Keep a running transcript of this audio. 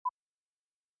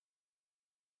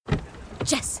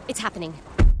Jess, it's happening.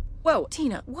 Whoa,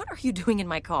 Tina, what are you doing in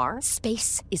my car?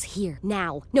 Space is here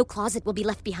now. No closet will be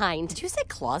left behind. Did you say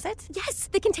closet? Yes,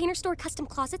 the Container Store custom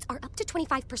closets are up to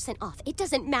 25% off. It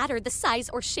doesn't matter the size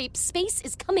or shape. Space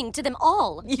is coming to them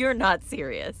all. You're not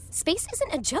serious. Space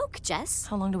isn't a joke, Jess.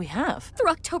 How long do we have? Through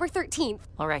October 13th.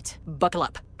 All right, buckle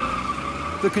up.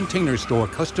 The Container Store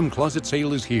custom closet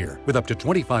sale is here with up to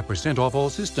 25% off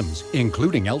all systems,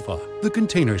 including Alpha. The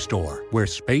Container Store, where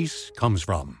space comes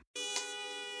from.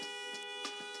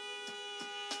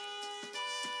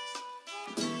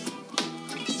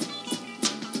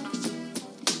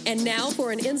 And now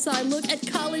for an inside look at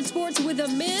college sports with the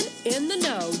men in the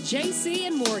know, JC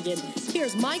and Morgan.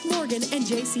 Here's Mike Morgan and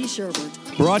JC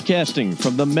Sherbert. Broadcasting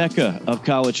from the Mecca of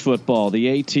college football,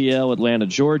 the ATL, Atlanta,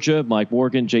 Georgia. Mike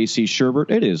Morgan, JC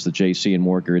Sherbert. It is the JC and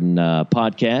Morgan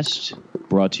podcast,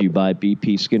 brought to you by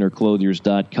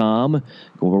bpskinnerclothiers.com.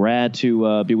 We're glad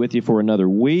to be with you for another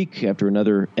week after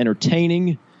another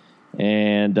entertaining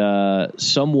and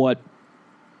somewhat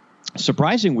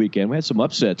surprising weekend. We had some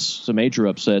upsets, some major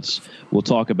upsets we'll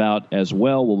talk about as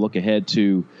well. We'll look ahead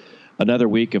to another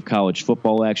week of college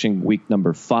football action, week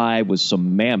number 5, with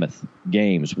some mammoth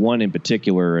games. One in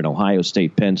particular, an Ohio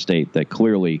State, Penn State, that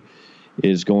clearly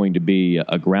is going to be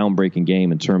a groundbreaking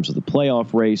game in terms of the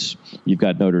playoff race. You've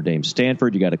got Notre Dame,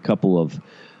 Stanford. You got a couple of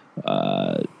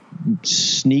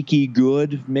sneaky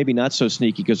good, maybe not so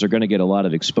sneaky because they're going to get a lot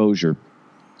of exposure,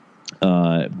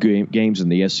 games in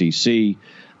the SEC.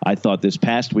 I thought this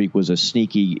past week was a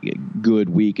sneaky good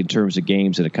week in terms of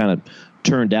games, and it kind of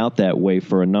turned out that way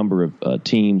for a number of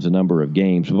teams, a number of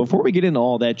games. But before we get into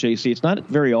all that, JC, it's not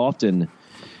very often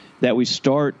that we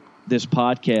start this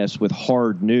podcast with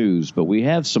hard news, but we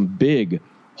have some big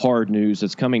hard news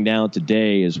that's coming down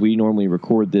today as we normally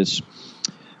record this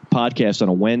podcast on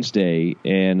a Wednesday.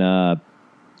 And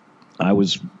I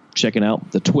was checking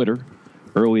out the Twitter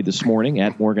early this morning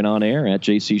at Morgan On Air, at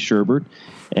JC Sherbert.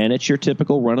 And it's your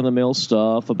typical run-of-the-mill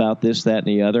stuff about this, that, and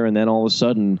the other. And then all of a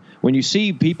sudden, when you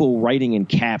see people writing in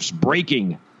caps,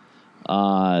 breaking,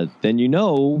 then you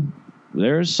know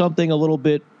there's something a little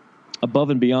bit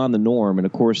above and beyond the norm. And,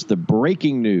 of course, the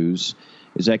breaking news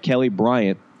is that Kelly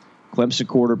Bryant, Clemson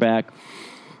quarterback,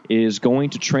 is going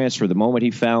to transfer. The moment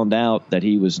he found out that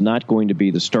he was not going to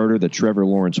be the starter, that Trevor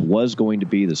Lawrence was going to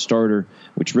be the starter,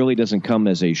 which really doesn't come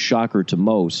as a shocker to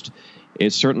most.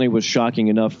 It certainly was shocking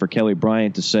enough for Kelly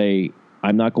Bryant to say,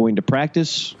 I'm not going to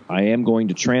practice. I am going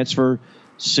to transfer.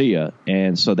 See ya.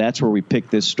 And so that's where we picked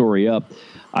this story up.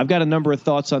 I've got a number of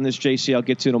thoughts on this, JC, I'll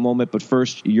get to in a moment. But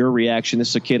first, your reaction. This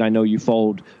is a kid I know you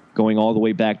followed going all the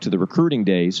way back to the recruiting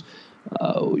days.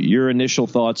 Your initial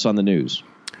thoughts on the news.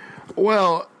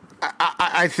 Well,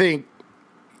 I think,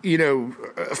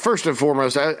 first and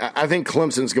foremost, I think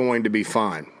Clemson's going to be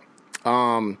fine.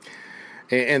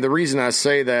 And the reason I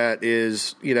say that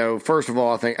is, first of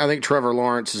all, I think Trevor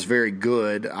Lawrence is very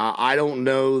good. I don't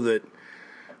know that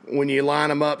when you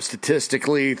line him up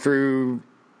statistically through,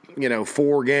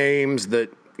 4 games that,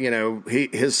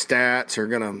 his stats are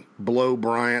going to blow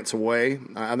Bryant's away.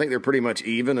 I think they're pretty much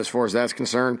even as far as that's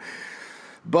concerned.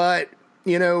 But,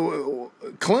 Clemson,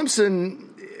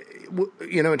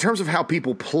 in terms of how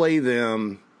people play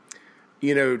them,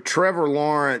 Trevor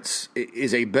Lawrence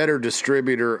is a better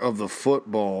distributor of the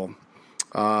football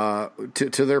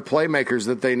to their playmakers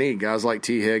that they need. Guys like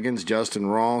T. Higgins, Justin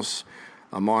Ross,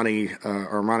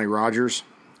 Armani Rogers.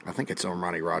 I think it's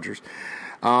Armani Rogers.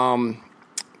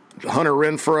 Hunter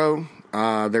Renfrow,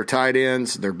 their tight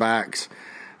ends, their backs.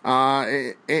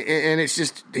 And it's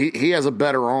just he has a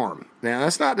better arm. Now,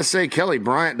 that's not to say Kelly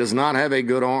Bryant does not have a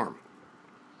good arm.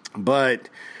 But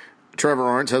Trevor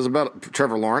Lawrence has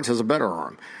a better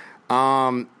arm.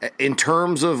 In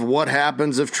terms of what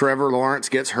happens if Trevor Lawrence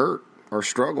gets hurt or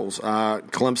struggles,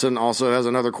 Clemson also has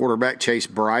another quarterback, Chase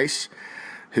Bryce,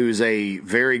 who's a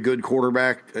very good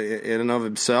quarterback in and of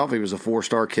himself. He was a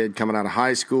 4-star kid coming out of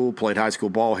high school, played high school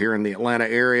ball here in the Atlanta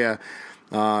area,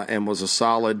 and was a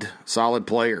solid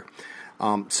player.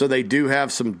 So they do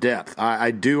have some depth.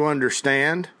 I do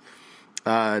understand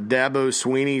Dabo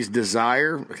Swinney's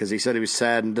desire, because he said he was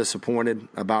sad and disappointed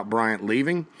about Bryant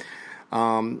leaving,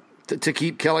 to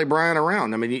keep Kelly Bryant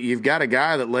around. I mean, you've got a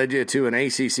guy that led you to an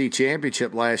ACC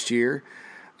championship last year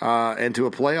and to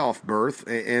a playoff berth,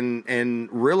 and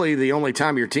really the only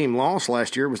time your team lost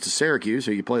last year was to Syracuse,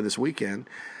 who you play this weekend,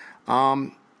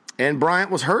 and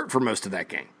Bryant was hurt for most of that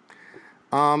game.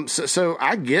 So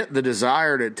I get the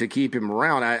desire to keep him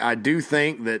around. I do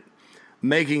think that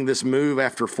making this move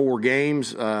after 4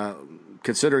 games,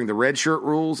 considering the redshirt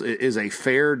rules, is a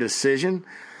fair decision.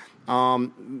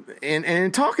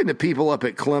 And talking to people up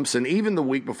at Clemson, even the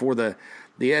week before the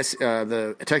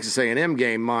Texas A&M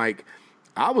game, Mike,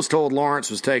 I was told Lawrence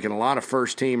was taking a lot of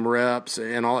first-team reps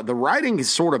and all that. The writing has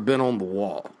sort of been on the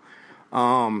wall.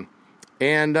 So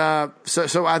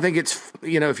I think it's,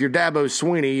 if you're Dabo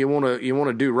Swinney, you want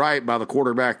to do right by the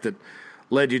quarterback that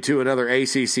led you to another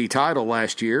ACC title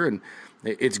last year, and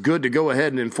it's good to go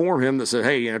ahead and inform him that said,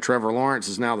 hey, Trevor Lawrence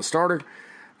is now the starter,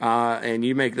 and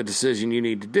you make the decision you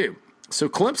need to do. So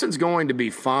Clemson's going to be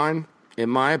fine, in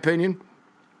my opinion,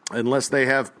 unless they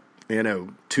have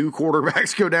two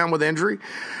quarterbacks go down with injury,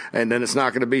 and then it's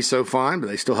not going to be so fine, but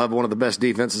they still have one of the best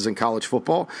defenses in college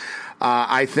football.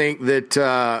 I think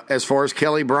that as far as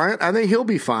Kelly Bryant, I think he'll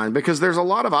be fine because there's a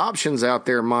lot of options out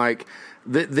there, Mike,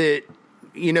 that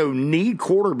need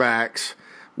quarterbacks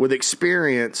with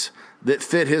experience that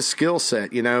fit his skill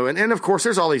set, And of course,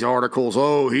 there's all these articles,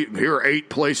 here are 8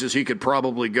 places he could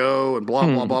probably go and blah,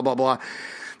 blah, blah, blah, blah.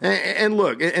 And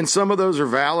look, and some of those are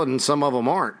valid and some of them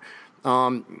aren't.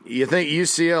 You think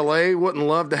UCLA wouldn't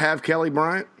love to have Kelly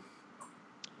Bryant?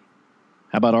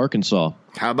 How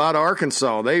about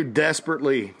Arkansas? They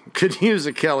desperately could use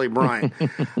a Kelly Bryant.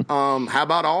 How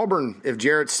about Auburn if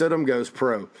Jarrett Stidham goes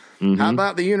pro? Mm-hmm. How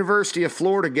about the University of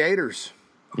Florida Gators?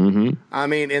 Mm-hmm. I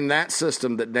mean, in that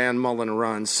system that Dan Mullen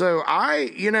runs. So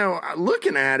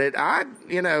looking at it,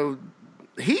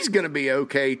 he's going to be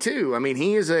okay too. I mean,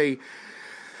 he's a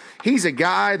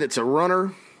guy that's a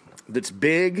runner, that's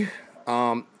big.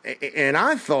 And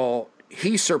I thought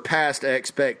he surpassed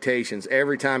expectations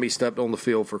every time he stepped on the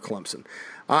field for Clemson.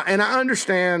 And I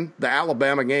understand the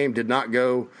Alabama game did not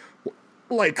go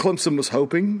like Clemson was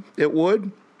hoping it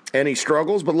would, and he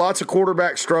struggles, but lots of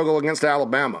quarterbacks struggle against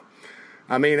Alabama.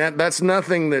 I mean, that's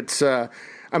nothing that's you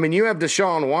have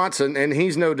Deshaun Watson, and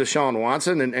he's no Deshaun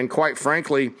Watson, and quite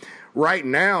frankly, right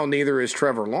now, neither is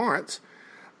Trevor Lawrence.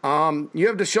 You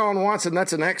have Deshaun Watson,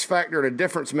 that's an X factor and a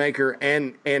difference maker,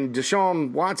 and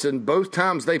Deshaun Watson, both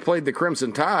times they played the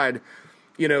Crimson Tide,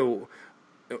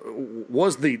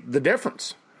 was the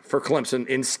difference for Clemson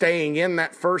in staying in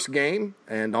that first game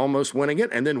and almost winning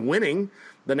it, and then winning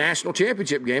the national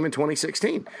championship game in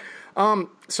 2016.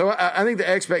 So I think the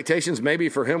expectations maybe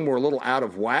for him were a little out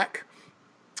of whack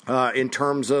in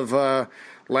terms of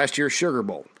last year's Sugar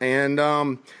Bowl.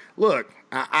 And look,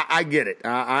 I get it.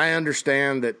 I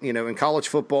understand that, in college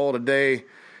football today,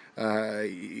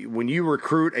 when you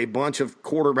recruit a bunch of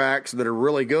quarterbacks that are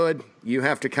really good, you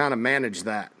have to kind of manage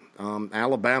that.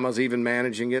 Alabama's even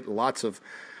managing it. Lots of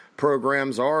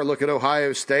programs are. Look at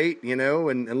Ohio State,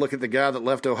 and look at the guy that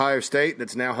left Ohio State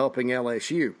that's now helping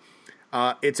LSU.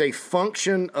 It's a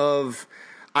function of,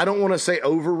 I don't want to say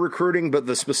over-recruiting, but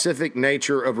the specific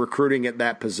nature of recruiting at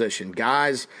that position.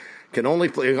 Guys you can only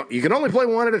play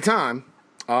one at a time.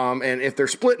 And if they're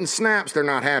splitting snaps, they're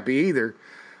not happy either.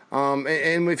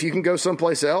 And if you can go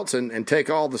someplace else and take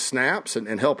all the snaps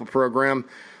and help a program,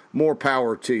 more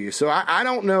power to you. So I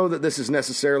don't know that this is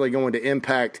necessarily going to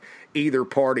impact either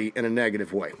party in a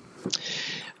negative way.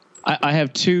 I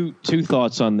have two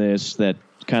thoughts on this that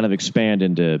kind of expand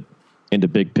into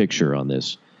big picture on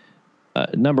this.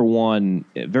 Number one,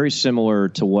 very similar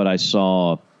to what I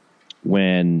saw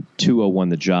when Tua won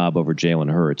the job over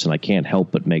Jalen Hurts, and I can't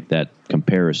help but make that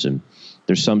comparison.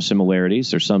 There's some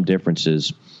similarities, there's some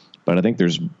differences, but I think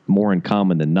there's more in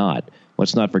common than not.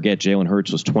 Let's not forget Jalen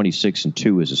Hurts was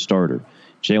 26-2 as a starter.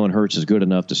 Jalen Hurts is good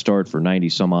enough to start for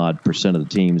 90-some-odd% of the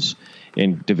teams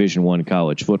in Division I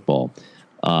college football.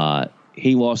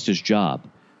 He lost his job.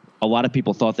 A lot of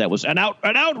people thought that was an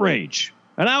outrage.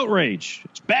 An outrage.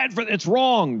 It's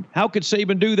wrong. How could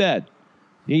Saban do that?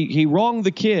 He wronged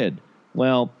the kid.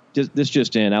 Well, this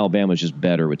just in, Alabama's just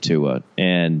better with Tua,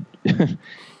 and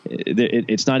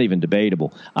it's not even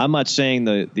debatable. I'm not saying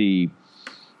the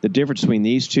difference between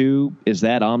these two is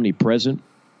that omnipresent,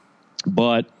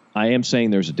 but I am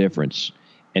saying there's a difference.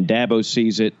 And Dabo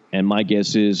sees it, and my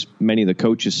guess is many of the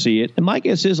coaches see it, and my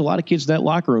guess is a lot of kids in that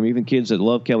locker room, even kids that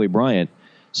love Kelly Bryant,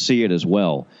 see it as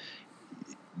well.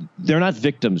 They're not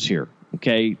victims here,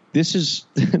 okay? This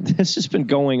has been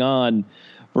going on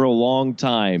for a long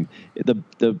time.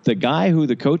 The guy who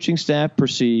the coaching staff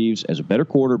perceives as a better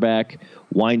quarterback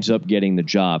winds up getting the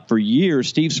job. For years,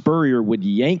 Steve Spurrier would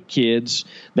yank kids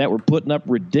that were putting up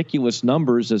ridiculous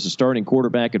numbers as a starting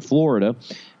quarterback at Florida,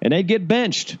 and they'd get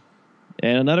benched.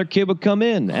 And another kid would come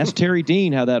in. Ask Terry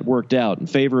Dean how that worked out in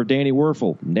favor of Danny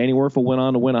Werfel. And Danny Werfel went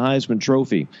on to win a Heisman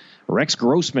Trophy. Rex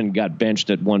Grossman got benched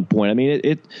at one point. I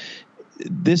mean,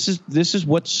 this is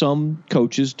what some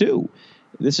coaches do.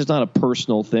 This is not a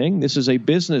personal thing. This is a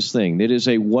business thing. It is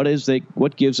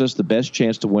what gives us the best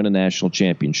chance to win a national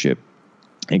championship.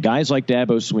 And guys like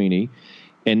Dabo Swinney,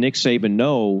 and Nick Saban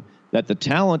know that the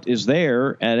talent is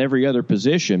there at every other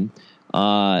position,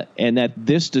 and that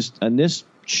this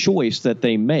choice that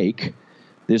they make,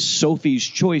 this Sophie's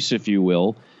choice, if you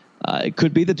will, it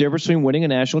could be the difference between winning a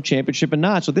national championship and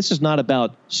not. So this is not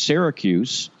about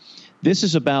Syracuse. This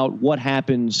is about what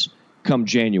happens come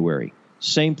January.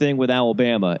 Same thing with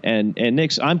Alabama. And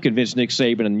I'm convinced Nick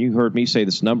Saban, and you heard me say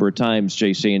this a number of times,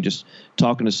 JC, and just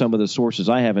talking to some of the sources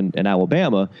I have in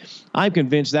Alabama, I'm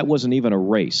convinced that wasn't even a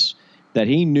race, that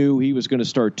he knew he was going to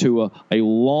start Tua a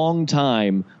long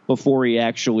time before he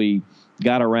actually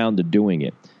got around to doing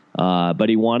it. But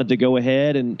he wanted to go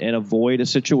ahead and avoid a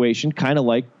situation kind of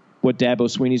like what Dabo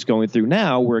Swinney's going through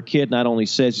now, where a kid not only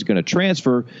says he's going to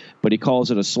transfer, but he calls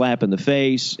it a slap in the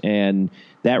face, and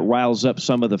that riles up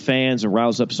some of the fans and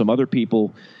riles up some other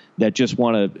people that just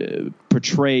want to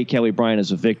portray Kelly Bryant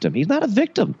as a victim. He's not a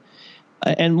victim.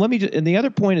 And the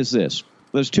other point is this.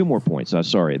 There's two more points.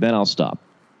 Sorry, then I'll stop.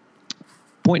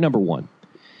 Point number one.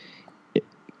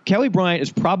 Kelly Bryant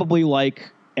is probably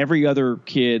like every other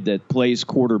kid that plays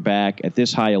quarterback at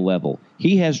this high a level.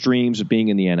 He has dreams of being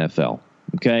in the NFL.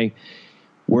 Okay,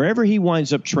 wherever he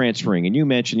winds up transferring, and you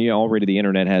mentioned already the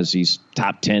internet has these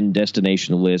top 10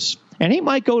 destination lists, and he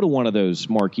might go to one of those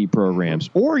marquee programs.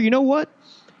 Or you know what?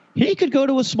 He could go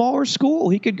to a smaller school.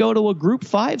 He could go to a Group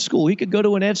 5 school. He could go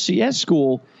to an FCS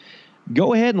school.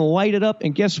 Go ahead and light it up,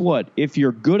 and guess what? If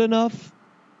you're good enough,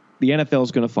 the NFL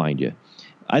is going to find you.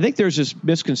 I think there's this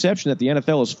misconception that the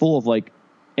NFL is full of like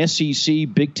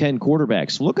SEC Big Ten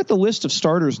quarterbacks. Look at the list of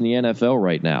starters in the NFL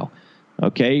right now.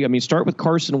 Okay, I mean, start with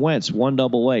Carson Wentz,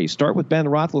 1AA. Start with Ben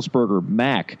Roethlisberger,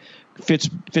 Mac.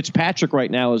 Fitzpatrick right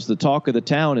now is the talk of the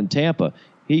town in Tampa.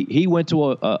 He went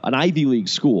to an Ivy League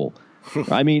school.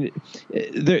 I mean,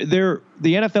 the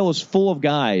NFL is full of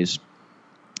guys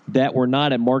that were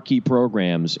not at marquee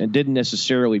programs and didn't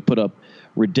necessarily put up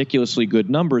ridiculously good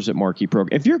numbers at marquee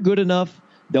programs. If you're good enough,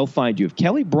 they'll find you. If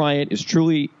Kelly Bryant is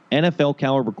truly NFL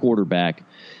caliber quarterback,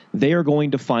 they are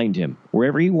going to find him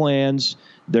wherever he lands.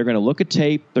 They're going to look at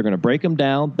tape. They're going to break him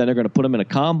down. Then they're going to put him in a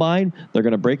combine. They're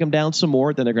going to break him down some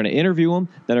more. Then they're going to interview him.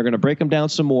 Then they're going to break him down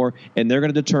some more. And they're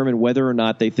going to determine whether or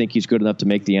not they think he's good enough to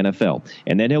make the NFL.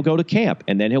 And then he'll go to camp.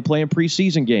 And then he'll play in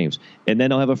preseason games. And then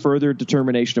they'll have a further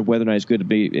determination of whether or not he's good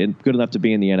enough to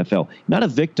be in the NFL. Not a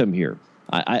victim here.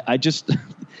 I just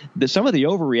some of the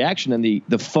overreaction and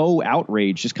the faux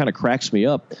outrage just kind of cracks me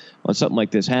up when something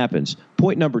like this happens.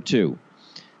 Point number two.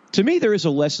 To me, there is a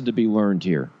lesson to be learned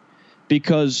here.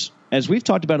 Because, as we've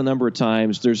talked about a number of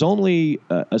times, there's only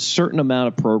a certain amount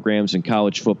of programs in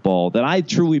college football that I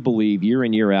truly believe year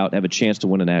in, year out have a chance to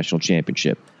win a national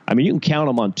championship. I mean, you can count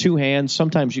them on two hands.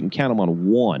 Sometimes you can count them on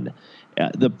one.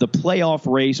 The playoff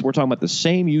race, we're talking about the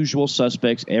same usual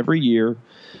suspects every year.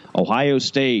 Ohio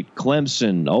State,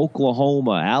 Clemson,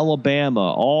 Oklahoma,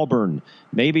 Alabama, Auburn.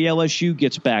 Maybe LSU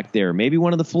gets back there. Maybe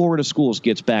one of the Florida schools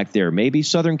gets back there. Maybe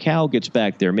Southern Cal gets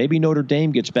back there. Maybe Notre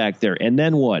Dame gets back there. And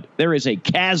then what? There is a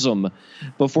chasm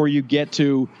before you get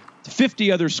to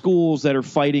 50 other schools that are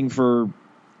fighting for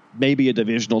maybe a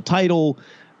divisional title,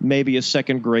 maybe a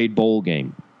second-grade bowl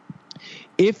game.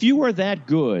 If you are that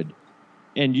good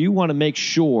and you want to make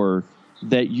sure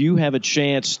that you have a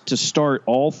chance to start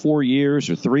all 4 years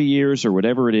or 3 years or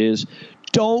whatever it is,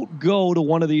 don't go to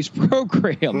one of these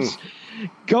programs.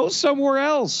 Go somewhere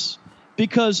else,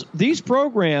 because these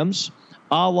programs,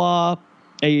 a la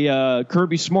a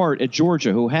Kirby Smart at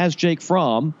Georgia, who has Jake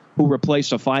Fromm, who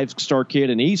replaced a 5-star kid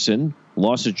in Eason,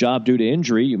 lost his job due to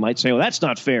injury. You might say, well, that's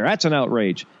not fair. That's an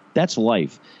outrage. That's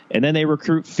life. And then they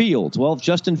recruit Fields. Well, if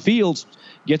Justin Fields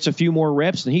gets a few more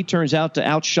reps and he turns out to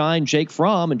outshine Jake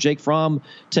Fromm, and Jake Fromm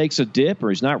takes a dip or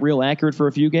he's not real accurate for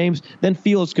a few games, then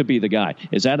Fields could be the guy.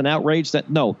 Is that an outrage?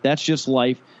 No, that's just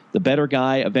life. The better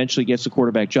guy eventually gets the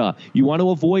quarterback job. You want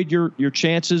to avoid your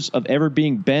chances of ever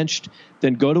being benched,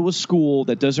 then go to a school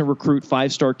that doesn't recruit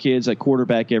 5-star kids at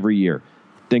quarterback every year.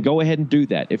 Then go ahead and do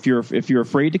that. If you're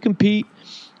afraid to compete,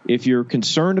 if you're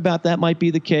concerned about that might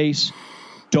be the case,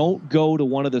 don't go to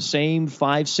one of the same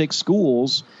 5-6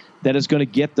 schools that is going to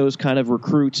get those kind of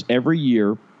recruits every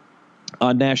year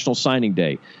on National Signing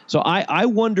Day. So I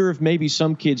wonder if maybe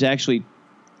some kids actually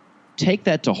take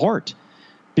that to heart.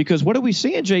 Because what are we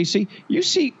seeing, JC? You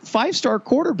see 5-star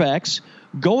quarterbacks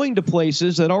going to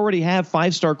places that already have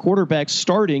 5-star quarterbacks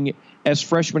starting as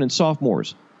freshmen and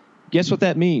sophomores. Guess what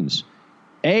that means?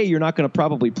 A, you're not going to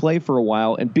probably play for a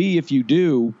while. And B, if you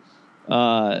do,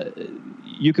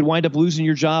 you could wind up losing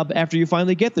your job after you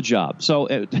finally get the job.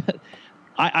 So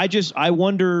I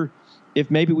wonder if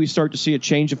maybe we start to see a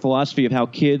change of philosophy of how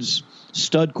kids,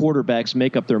 stud quarterbacks,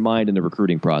 make up their mind in the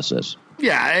recruiting process.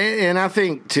 Yeah, and I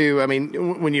think, too, I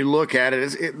mean, when you look at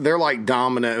it, they're like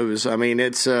dominoes. I mean,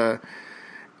 it's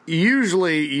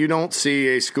usually you don't see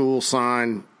a school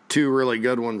sign two really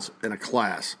good ones in a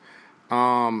class.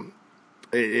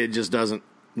 It just doesn't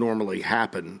normally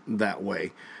happen that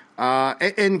way.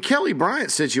 And Kelly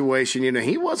Bryant's situation, you know,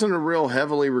 he wasn't a real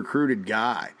heavily recruited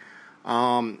guy.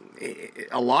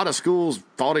 A lot of schools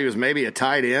thought he was maybe a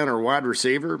tight end or wide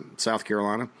receiver, South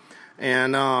Carolina.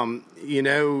 And, you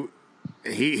know,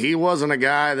 he wasn't a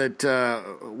guy that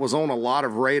was on a lot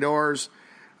of radars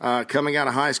coming out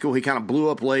of high school. He kind of blew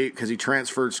up late because he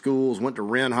transferred schools, went to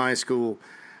Wren High School.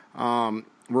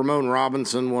 Ramon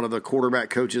Robinson, one of the quarterback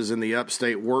coaches in the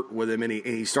upstate, worked with him, and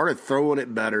he started throwing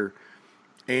it better.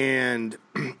 And,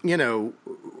 you know,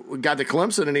 got to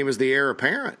Clemson, and he was the heir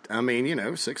apparent. I mean, you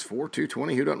know, 6'4",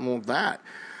 220, who doesn't want that?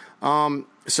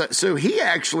 So he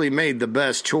actually made the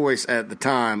best choice at the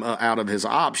time out of his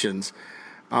options.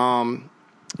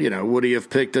 You know, would he have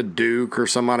picked a Duke or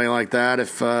somebody like that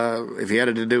if he had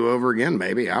it to do over again?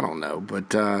 Maybe, I don't know.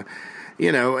 But,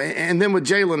 you know, and then with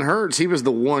Jalen Hurts, he was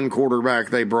the one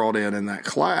quarterback they brought in that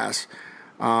class.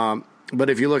 But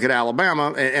if you look at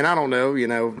Alabama, and I don't know, you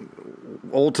know,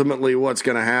 ultimately what's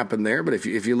going to happen there, but if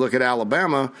you look at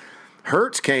Alabama,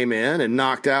 Hurts came in and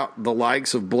knocked out the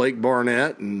likes of Blake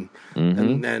Barnett and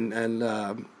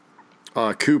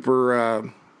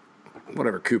Cooper.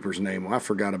 Whatever Cooper's name was. I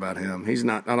forgot about him. He's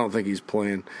not. I don't think he's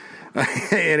playing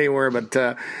anywhere.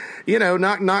 But you know,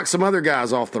 knock some other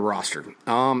guys off the roster.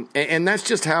 And that's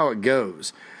just how it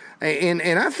goes. And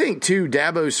I think too,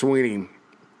 Dabo Swinney.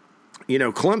 You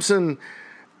know, Clemson.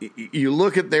 You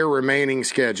look at their remaining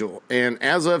schedule, and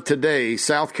as of today,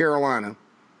 South Carolina,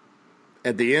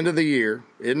 at the end of the year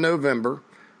in November,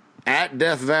 at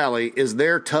Death Valley is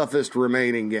their toughest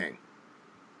remaining game.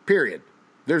 Period.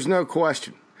 There's no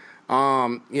question.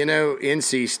 You know,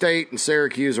 NC State and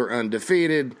Syracuse are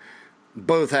undefeated.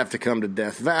 Both have to come to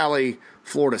Death Valley.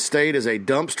 Florida State is a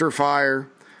dumpster fire.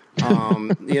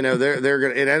 You know, they're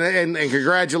going to, and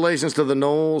congratulations to the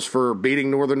Noles for beating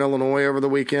Northern Illinois over the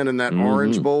weekend in that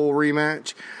Orange Bowl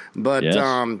rematch. But, yes.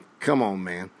 Come on,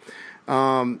 man.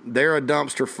 They're a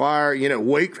dumpster fire. You know,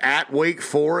 Wake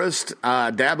Forest,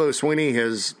 Dabo Swinney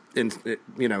has,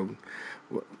 you know,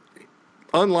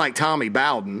 unlike Tommy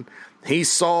Bowden, he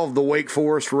solved the Wake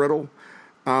Forest riddle,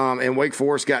 and Wake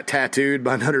Forest got tattooed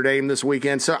by Notre Dame this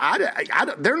weekend. So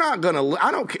they're not going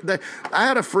to. I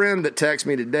had a friend that texted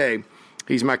me today.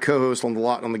 He's my co-host on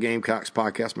the Gamecocks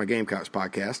podcast, my Gamecocks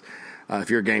podcast.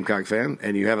 If you're a Gamecock fan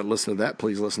and you haven't listened to that,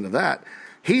 please listen to that.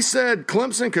 He said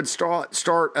Clemson could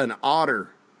start an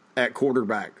otter at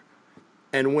quarterback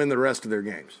and win the rest of their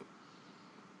games,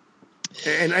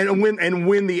 and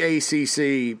win the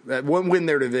ACC, win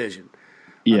their division.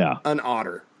 Yeah, an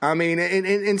otter. I mean,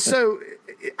 and so,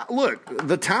 look,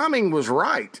 the timing was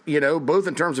right, you know, both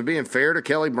in terms of being fair to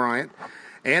Kelly Bryant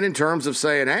and in terms of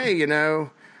saying, hey, you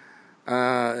know,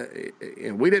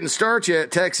 we didn't start you at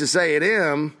Texas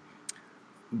A&M,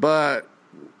 but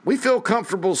we feel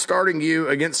comfortable starting you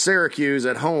against Syracuse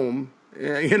at home,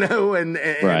 you know, and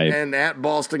at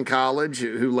Boston College,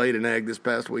 who laid an egg this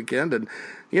past weekend, and,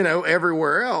 you know,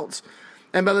 everywhere else.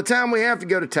 And by the time we have to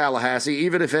go to Tallahassee,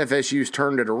 even if FSU's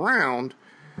turned it around,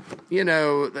 you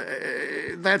know,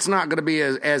 that's not going to be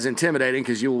as intimidating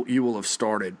because you will have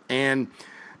started. And,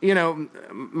 you know,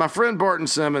 my friend Barton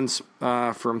Simmons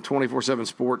from 24/7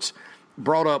 Sports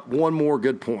brought up one more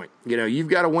good point. You know, you've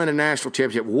got to win a national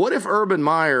championship. What if Urban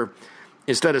Meyer,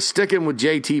 instead of sticking with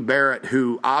J.T. Barrett,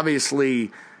 who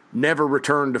obviously never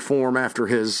returned to form after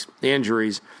his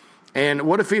injuries, and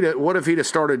what if he'd have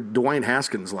started Dwayne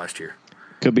Haskins last year?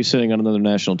 Could be sitting on another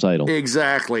national title.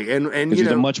 Exactly. And you he's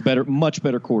know, a much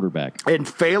better quarterback. And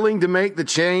failing to make the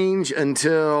change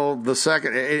until the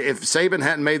second, if Saban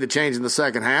hadn't made the change in the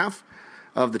second half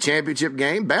of the championship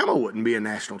game, Bama wouldn't be a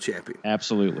national champion.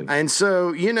 Absolutely. And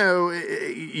so, you know,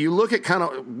 you look at kind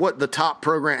of what the top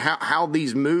program, how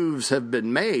these moves have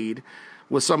been made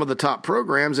with some of the top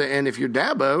programs. And if you're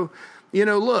Dabo, you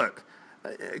know, look,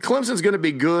 Clemson's going to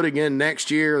be good again next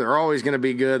year. They're always going to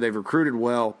be good. They've recruited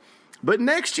well. But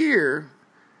next year,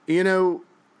 you know,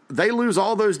 they lose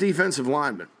all those defensive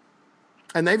linemen.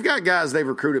 And they've got guys they've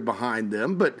recruited behind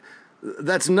them, but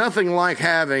that's nothing like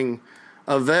having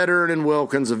a veteran in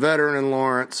Wilkins, a veteran in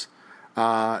Lawrence.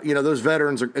 You know, those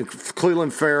veterans are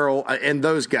Cleveland Farrell and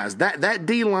those guys. That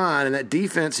D-line and that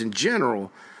defense in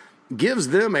general gives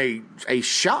them a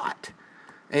shot.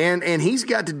 And he's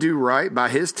got to do right by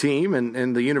his team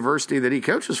and the university that he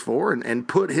coaches for and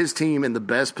put his team in the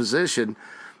best position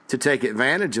to take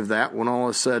advantage of that when all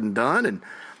is said and done. And,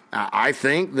 I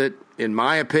think that, in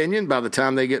my opinion, by the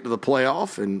time they get to the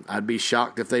playoff, and I'd be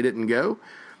shocked if they didn't go,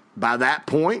 by that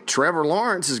point, Trevor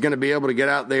Lawrence is going to be able to get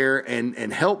out there and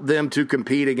help them to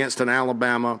compete against an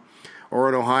Alabama or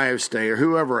an Ohio State or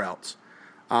whoever else,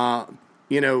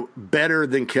 better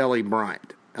than Kelly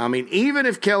Bryant. I mean, even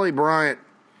if Kelly Bryant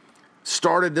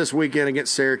started this weekend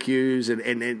against Syracuse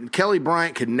and Kelly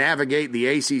Bryant could navigate the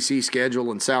ACC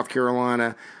schedule in South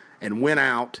Carolina and win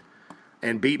out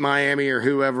and beat Miami or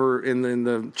whoever in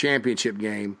the championship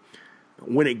game,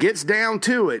 when it gets down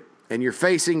to it, and you're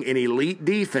facing an elite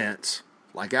defense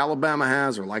like Alabama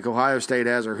has or like Ohio State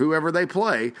has or whoever they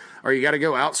play, or you got to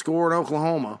go outscore in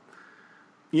Oklahoma,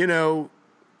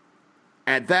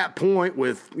 at that point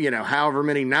with, however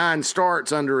many 9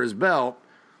 starts under his belt,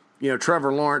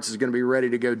 Trevor Lawrence is going to be ready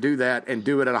to go do that and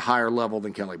do it at a higher level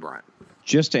than Kelly Bryant.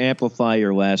 Just to amplify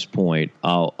your last point,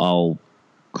 I'll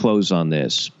close on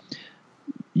this.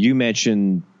 You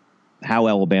mentioned how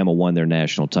Alabama won their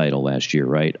national title last year,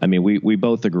 right? I mean, we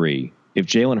both agree. If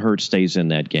Jalen Hurts stays in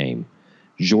that game,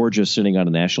 Georgia's sitting on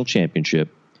a national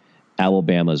championship,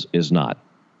 Alabama's is not.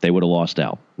 They would have lost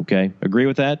out, okay? Agree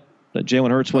with that? That Jalen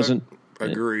Hurts wasn't?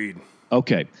 Agreed.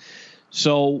 Okay.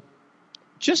 So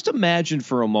just imagine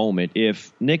for a moment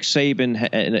if Nick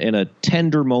Saban, in a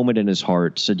tender moment in his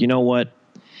heart, said, you know what?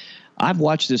 I've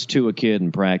watched this Tua kid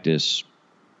in practice.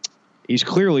 He's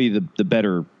clearly the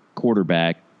better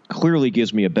quarterback. Clearly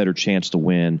gives me a better chance to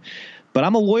win, but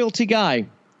I'm a loyalty guy,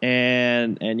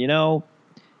 and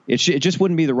it just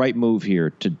wouldn't be the right move here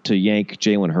to yank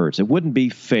Jalen Hurts. It wouldn't be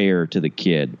fair to the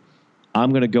kid.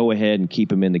 I'm going to go ahead and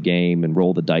keep him in the game and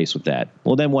roll the dice with that.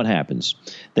 Well, then what happens?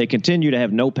 They continue to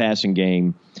have no passing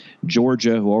game.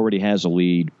 Georgia, who already has a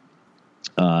lead,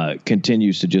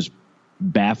 continues to just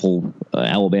baffle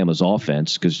Alabama's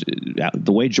offense, because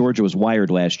the way Georgia was wired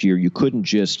last year, you couldn't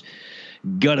just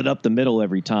gut it up the middle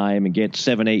every time and get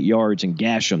 7-8 yards and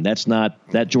gash them.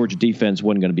 That Georgia defense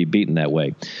wasn't going to be beaten that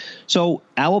way. So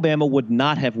Alabama would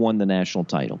not have won the national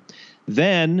title.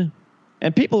 Then,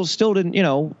 and people still didn't,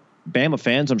 Bama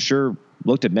fans, I'm sure,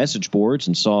 looked at message boards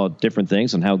and saw different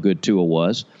things on how good Tua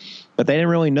was, but they didn't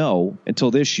really know until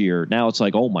this year. Now it's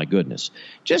like, oh my goodness.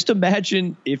 Just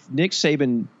imagine if Nick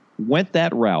Saban went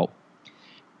that route,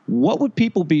 what would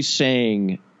people be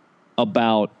saying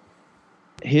about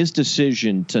his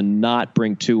decision to not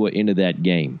bring Tua into that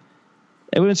game?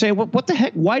 They would have been saying, what the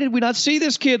heck? Why did we not see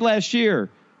this kid last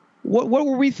year? What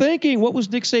were we thinking? What was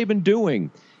Nick Saban doing?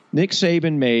 Nick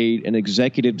Saban made an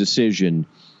executive decision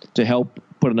to help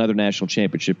put another national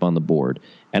championship on the board.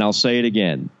 And I'll say it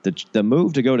again, the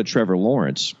move to go to Trevor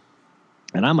Lawrence,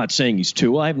 and I'm not saying he's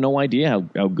Tua. I have no idea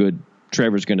how good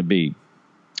Trevor's going to be.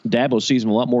 Dabo sees him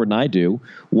a lot more than I do.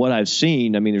 What I've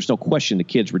seen, I mean, there's no question the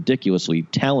kid's ridiculously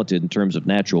talented in terms of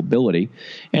natural ability,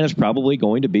 and is probably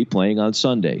going to be playing on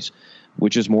Sundays,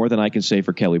 which is more than I can say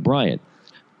for Kelly Bryant.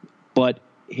 But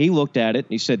he looked at it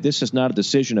and he said, this is not a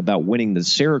decision about winning the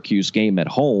Syracuse game at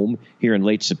home here in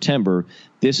late September.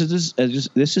 This is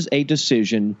a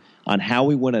decision on how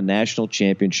we win a national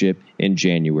championship in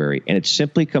January. And it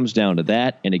simply comes down to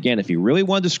that. And again, if he really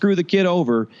wanted to screw the kid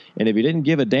over, and if he didn't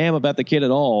give a damn about the kid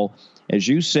at all, as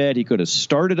you said, he could have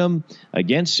started him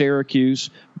against Syracuse,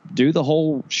 do the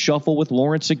whole shuffle with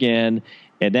Lawrence again,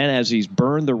 and then as he's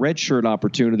burned the redshirt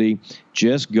opportunity,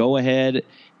 just go ahead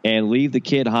and leave the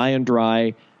kid high and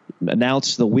dry,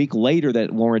 announce the week later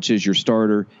that Lawrence is your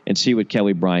starter, and see what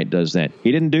Kelly Bryant does then.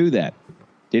 He didn't do that.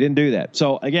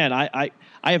 So, again, I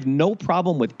have no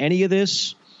problem with any of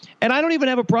this, and I don't even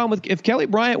have a problem with if Kelly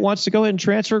Bryant wants to go ahead and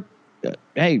transfer,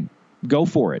 hey, go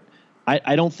for it.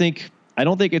 I don't think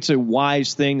it's a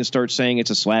wise thing to start saying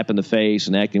it's a slap in the face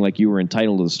and acting like you were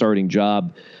entitled to the starting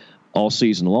job all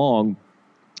season long.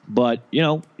 But,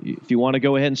 if you want to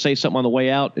go ahead and say something on the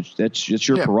way out, it's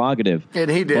your prerogative. And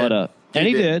he did. But,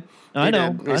 he did. I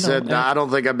know. He said, I don't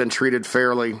think I've been treated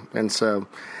fairly. And so,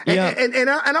 and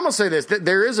I'm going to say this, that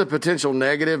there is a potential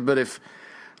negative, but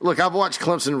I've watched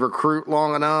Clemson recruit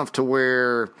long enough to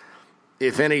where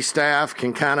if any staff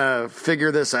can kind of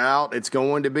figure this out, it's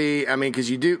going to be,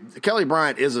 because Kelly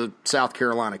Bryant is a South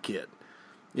Carolina kid.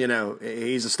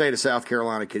 He's a state of South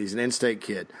Carolina kid. He's an in-state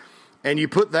kid. And you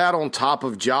put that on top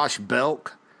of Josh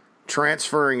Belk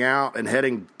transferring out and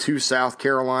heading to South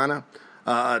Carolina,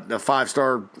 a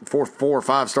 4 or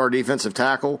 5 star defensive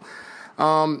tackle.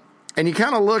 And you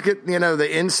kind of look at, the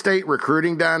in-state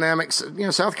recruiting dynamics.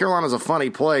 South Carolina's a funny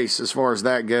place as far as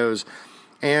that goes.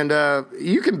 And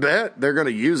you can bet they're going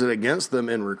to use it against them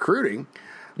in recruiting.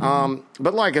 Mm-hmm.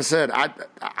 But like I said,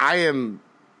 I am,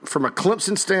 from a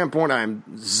Clemson standpoint, I'm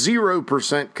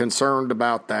 0% concerned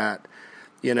about that.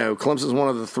 Clemson's one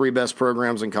of the 3 best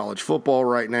programs in college football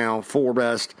right now, 4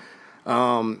 best.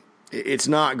 It's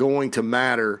not going to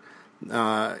matter,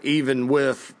 even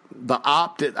with the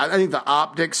optic. I think the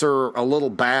optics are a little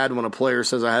bad when a player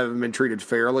says, I haven't been treated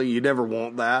fairly. You never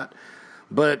want that.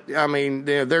 But, I mean,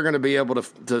 they're going to be able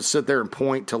to sit there and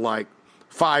point to, like,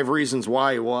 5 reasons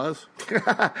why he was.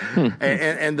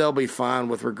 and they'll be fine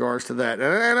with regards to that.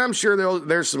 And I'm sure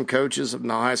there's some coaches at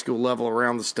the high school level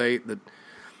around the state that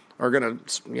are going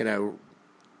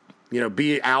to,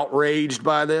 be outraged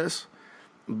by this.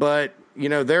 But,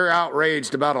 they're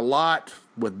outraged about a lot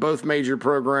with both major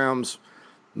programs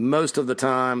most of the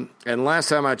time. And last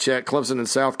time I checked, Clemson and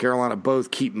South Carolina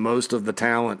both keep most of the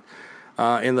talent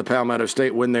in the Palmetto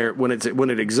State when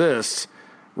it exists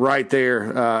right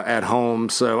there at home.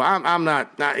 So I'm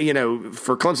not,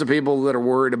 for Clemson people that are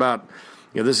worried about,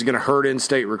 this is going to hurt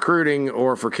in-state recruiting,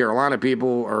 or for Carolina people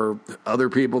or other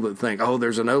people that think,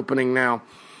 there's an opening now.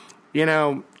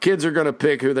 Kids are going to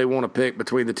pick who they want to pick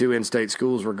between the 2 in-state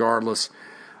schools, regardless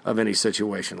of any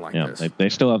situation like this. They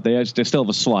still have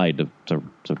a slide to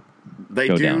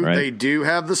go down, right? They do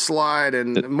have the slide,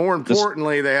 and more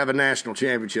importantly, they have a national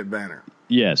championship banner.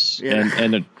 Yes, and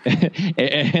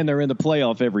they're in the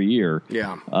playoff every year.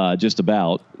 Yeah, just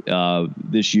about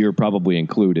this year probably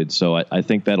included. So I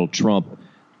think that'll trump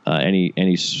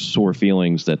any sore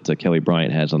feelings that Kelly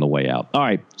Bryant has on the way out. All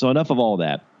right, so enough of all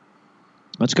that.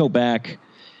 Let's go back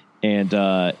and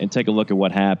take a look at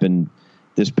what happened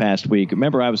this past week.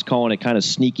 Remember, I was calling it kind of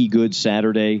sneaky good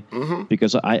Saturday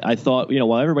because I thought,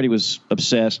 while everybody was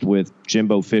obsessed with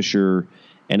Jimbo Fisher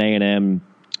and A&M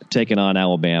taking on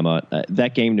Alabama,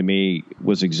 that game to me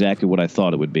was exactly what I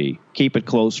thought it would be. Keep it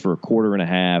close for a quarter and a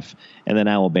half, and then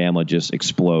Alabama just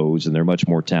explodes, and they're much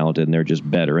more talented, and they're just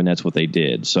better, and that's what they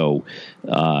did. So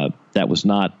that was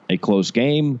not a close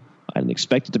game. I didn't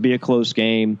expect it to be a close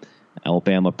game.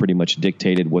 Alabama pretty much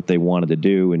dictated what they wanted to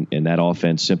do, and that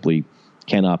offense simply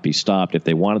cannot be stopped. If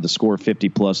they wanted to score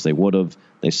 50-plus, they would have.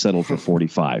 They settled for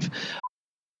 45.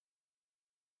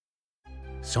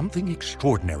 Something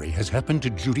extraordinary has happened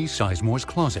to Judy Sizemore's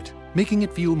closet, making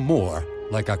it feel more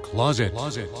like a closet.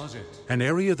 An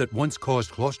area that once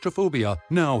caused claustrophobia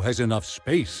now has enough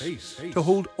space to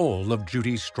hold all of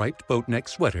Judy's striped boat neck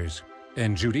sweaters.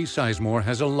 And Judy Sizemore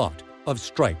has a lot of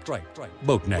striped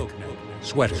boat neck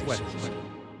sweaters.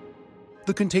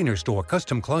 The Container Store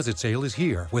Custom Closet Sale is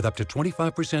here with up to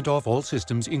 25% off all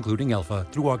systems, including Alpha,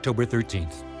 through October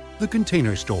 13th. The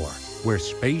Container Store, where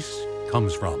space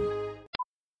comes from.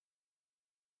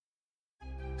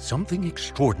 Something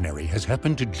extraordinary has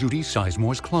happened to Judy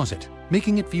Sizemore's closet,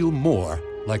 making it feel more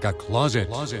like a closet.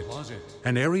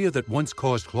 An area that once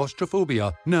caused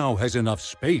claustrophobia now has enough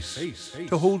space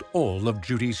to hold all of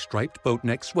Judy's striped boat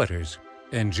neck sweaters.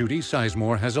 And Judy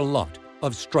Sizemore has a lot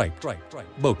of striped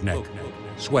boat neck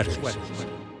sweaters.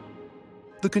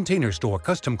 The Container Store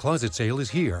Custom Closet Sale is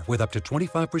here with up to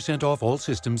 25% off all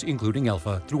systems, including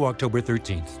Alpha, through October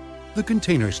 13th. The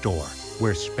Container Store,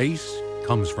 where space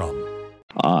comes from.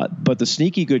 But the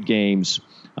sneaky good games,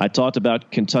 I talked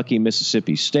about Kentucky,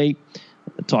 Mississippi State.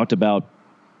 I talked about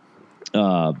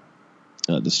I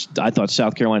thought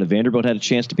South Carolina, Vanderbilt had a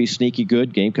chance to be sneaky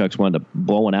good. Gamecocks wound up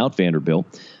blowing out Vanderbilt.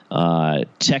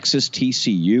 Texas,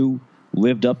 TCU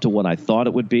lived up to what I thought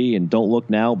it would be. And don't look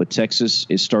now, but Texas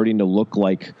is starting to look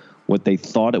like what they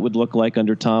thought it would look like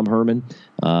under Tom Herman.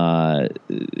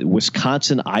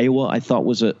 Wisconsin, Iowa, I thought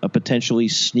was a potentially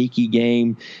sneaky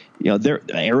game.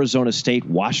 Arizona State,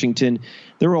 Washington.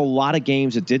 There were a lot of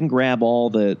games that didn't grab all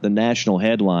the national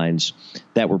headlines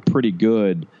that were pretty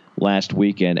good last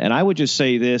weekend. And I would just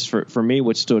say this, for me,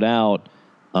 what stood out,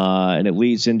 and it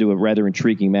leads into a rather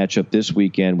intriguing matchup this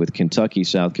weekend with Kentucky,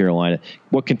 South Carolina.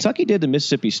 What Kentucky did to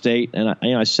Mississippi State, and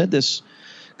I said this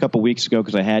a couple weeks ago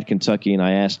because I had Kentucky and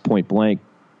I asked point blank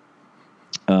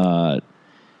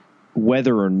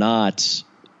whether or not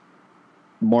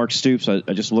Mark Stoops, I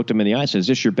just looked him in the eye and said, is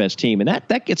this your best team? And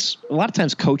that gets, a lot of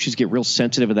times coaches get real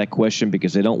sensitive to that question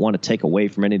because they don't want to take away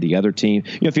from any of the other team.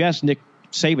 If you ask Nick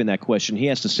Saban that question, he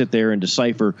has to sit there and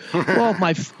decipher, well,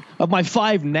 of my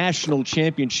 5 national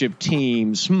championship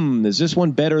teams, is this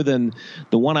one better than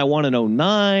the one I won in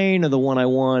 2009 or the one I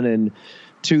won in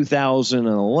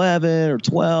 2011 or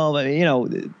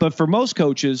 12? But for most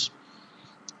coaches,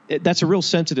 that's a real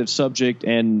sensitive subject,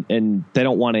 and they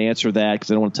don't want to answer that because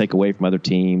they don't want to take away from other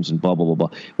teams and blah, blah, blah,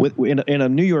 blah. In a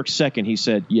New York second, he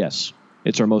said, yes,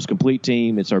 it's our most complete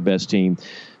team. It's our best team.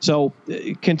 So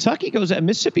Kentucky goes –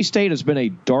 Mississippi State has been a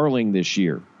darling this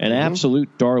year, an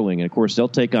absolute darling. And, of course, they'll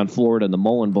take on Florida in the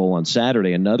Mullen Bowl on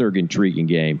Saturday, another intriguing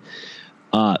game.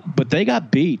 But they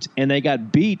got beat, and they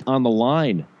got beat on the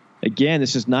line again,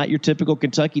 this is not your typical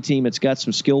Kentucky team. It's got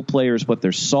some skilled players, but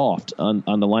they're soft on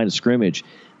the line of scrimmage.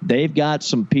 They've got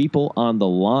some people on the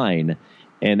line,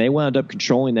 and they wound up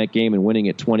controlling that game and winning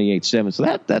it 28-7.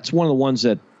 So that's one of the ones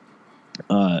that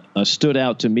stood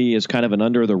out to me as kind of an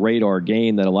under-the-radar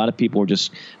game that a lot of people were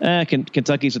just,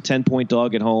 Kentucky's a 10-point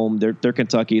dog at home. They're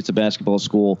Kentucky. It's a basketball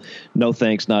school. No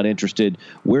thanks, not interested.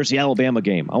 Where's the Alabama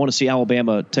game? I want to see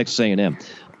Alabama, Texas A&M.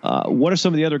 What are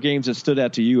some of the other games that stood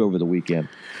out to you over the weekend?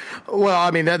 Well, I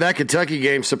mean, that Kentucky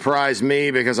game surprised me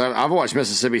because I've watched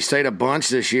Mississippi State a bunch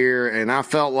this year, and I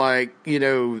felt like,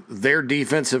 their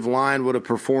defensive line would have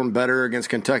performed better against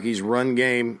Kentucky's run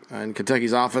game, and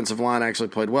Kentucky's offensive line actually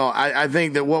played well. I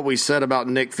think that what we said about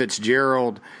Nick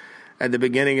Fitzgerald at the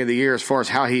beginning of the year as far as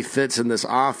how he fits in this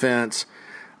offense,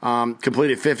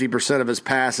 completed 50% of his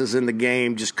passes in the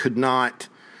game, just could not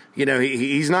 –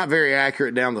 he's not very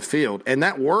accurate down the field. And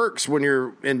that works when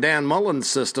you're in Dan Mullen's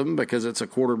system because it's a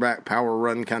quarterback power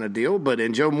run kind of deal. But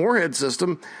in Joe Moorhead's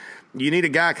system, you need a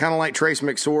guy kind of like Trace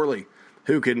McSorley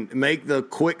who can make the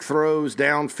quick throws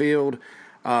downfield,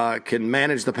 can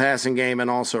manage the passing game, and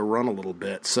also run a little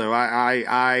bit. So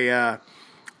I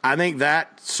think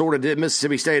that sort of did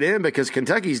Mississippi State in because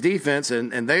Kentucky's defense,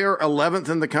 and they are 11th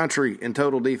in the country in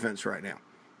total defense right now.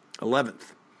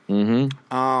 11th.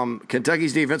 Mm-hmm.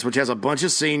 Kentucky's defense, which has a bunch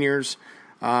of seniors,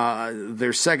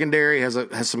 their secondary has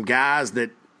some guys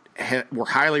that were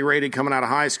highly rated coming out of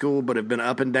high school, but have been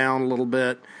up and down a little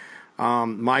bit.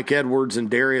 Mike Edwards and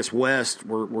Darius West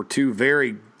were two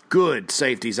very good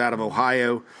safeties out of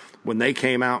Ohio when they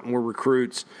came out and were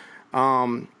recruits.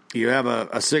 You have a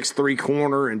 6'3"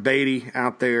 corner in Beatty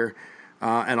out there,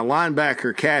 and a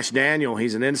linebacker, Cash Daniel.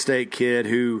 He's an in-state kid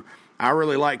who I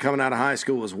really like coming out of high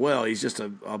school as well. He's just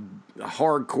a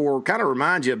hardcore, kind of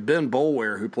reminds you of Ben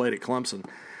Boulware, who played at Clemson.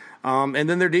 And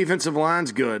then their defensive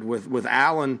line's good with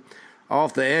Allen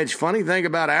off the edge. Funny thing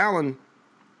about Allen,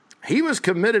 he was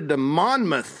committed to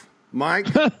Monmouth, Mike.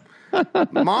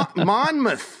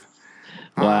 Monmouth.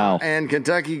 Wow. And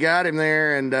Kentucky got him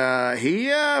there, and he's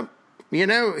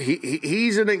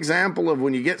an example of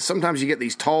when sometimes you get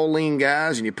these tall, lean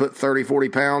guys, and you put 30, 40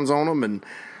 pounds on them, and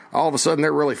all of a sudden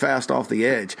they're really fast off the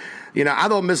edge. I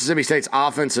thought Mississippi State's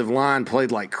offensive line played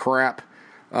like crap,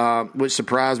 which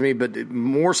surprised me, but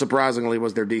more surprisingly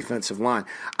was their defensive line.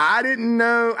 I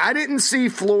didn't see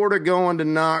Florida going to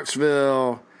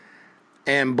Knoxville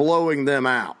and blowing them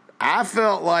out. I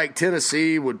felt like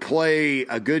Tennessee would play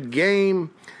a good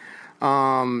game.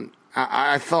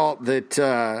 I thought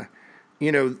that,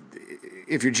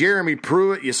 if you're Jeremy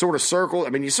Pruitt, you sort of circle.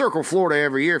 You circle Florida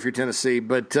every year if you're Tennessee,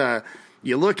 but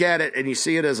you look at it and you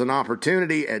see it as an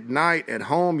opportunity at night, at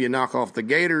home, you knock off the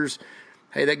Gators.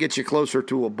 Hey, that gets you closer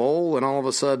to a bowl, and all of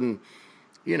a sudden,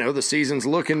 the season's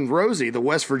looking rosy. The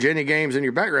West Virginia game's in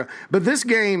your background. But this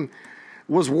game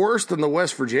was worse than the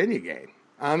West Virginia game.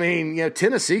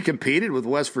 Tennessee competed with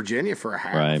West Virginia for a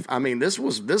half. Right. This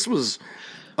was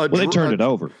they turned it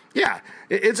over. Yeah,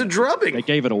 it's a drubbing. They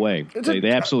gave it away. They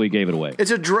absolutely gave it away.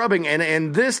 It's a drubbing,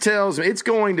 and this tells me it's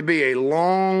going to be a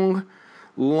long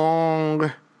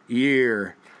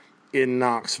year in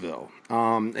Knoxville.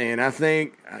 And I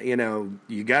think,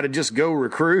 you got to just go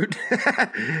recruit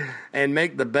and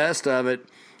make the best of it.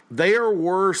 They are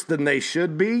worse than they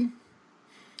should be,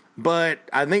 but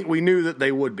I think we knew that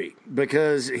they would be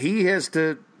because he has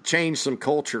to change some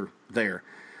culture there.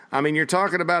 You're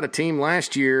talking about a team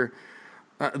last year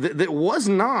that was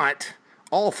not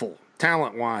awful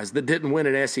talent-wise, that didn't win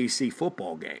an SEC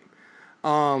football game.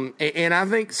 And I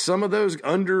think some of those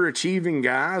underachieving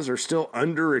guys are still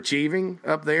underachieving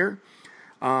up there.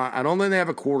 I don't think they have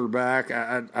a quarterback.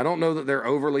 I don't know that they're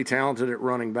overly talented at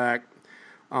running back.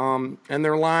 And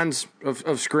their lines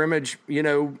of scrimmage,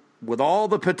 with all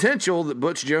the potential that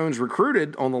Butch Jones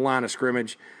recruited on the line of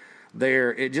scrimmage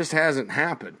there, it just hasn't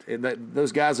happened.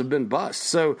 Those guys have been bust.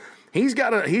 So he's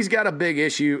got a big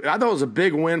issue. I thought it was a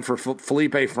big win for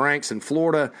Felipe Franks in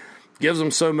Florida. Gives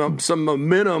them some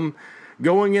momentum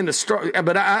going into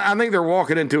but I think they're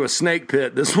walking into a snake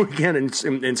pit this weekend in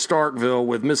Starkville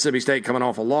with Mississippi State coming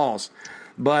off a loss.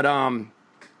 But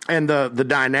and the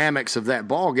dynamics of that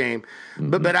ball game. Mm-hmm.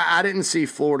 But I didn't see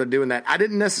Florida doing that. I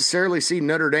didn't necessarily see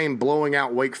Notre Dame blowing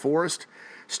out Wake Forest.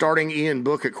 Starting Ian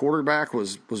Book at quarterback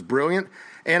was brilliant.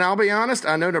 And I'll be honest,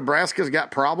 I know Nebraska's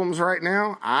got problems right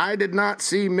now. I did not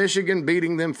see Michigan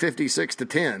beating them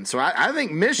 56-10. So I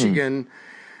think Michigan,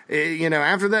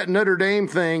 after that Notre Dame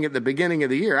thing at the beginning of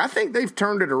the year, I think they've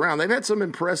turned it around. They've had some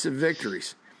impressive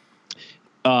victories.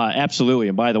 Absolutely.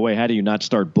 And by the way, how do you not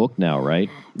start Book now, right?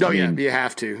 You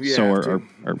have to.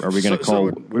 Are we going to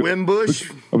call Wimbush?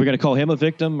 Are we going to call him a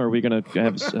victim? Are we going to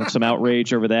have some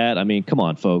outrage over that? I mean, come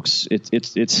on, folks.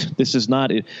 This is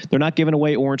not. They're not giving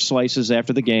away orange slices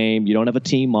after the game. You don't have a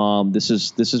team mom. This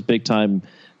is big time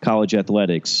college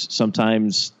athletics.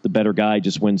 Sometimes the better guy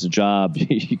just wins the job.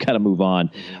 You got to move on.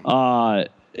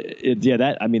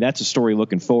 That's a story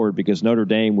looking forward, because Notre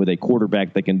Dame, with a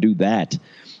quarterback that can do that,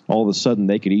 all of a sudden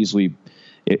they could easily,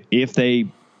 if they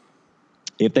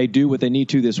do what they need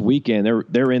to this weekend,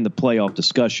 they're in the playoff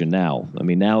discussion now. I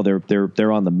mean, now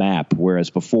they're on the map, whereas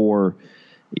before,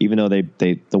 even though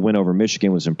the win over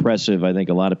Michigan was impressive, I think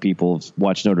a lot of people have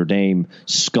watched Notre Dame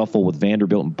scuffle with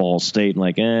Vanderbilt and Ball State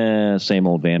and same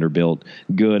old Vanderbilt,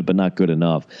 good but not good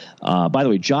enough. By the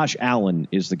way, Josh Allen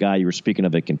is the guy you were speaking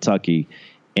of at Kentucky.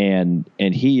 And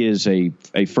he is a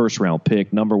first round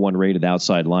pick, number 1 rated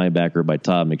outside linebacker by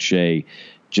Todd McShay.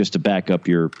 Just to back up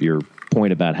your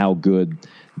point about how good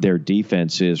their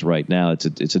defense is right now,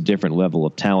 it's a different level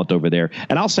of talent over there.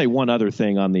 And I'll say one other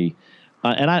thing on the,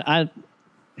 I'm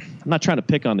not trying to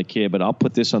pick on the kid, but I'll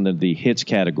put this on the hits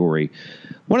category.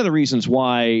 One of the reasons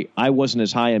why I wasn't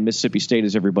as high in Mississippi State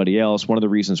as everybody else, one of the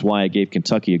reasons why I gave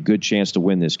Kentucky a good chance to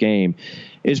win this game,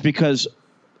 is because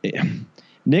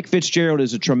Nick Fitzgerald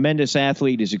is a tremendous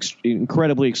athlete. He's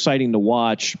incredibly exciting to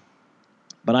watch.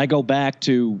 But I go back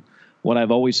to what I've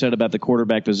always said about the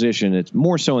quarterback position. It's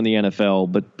more so in the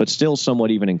NFL, but still somewhat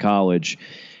even in college.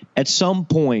 At some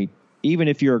point, even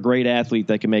if you're a great athlete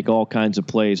that can make all kinds of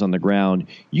plays on the ground,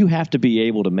 you have to be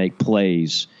able to make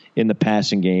plays in the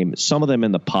passing game, some of them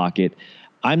in the pocket.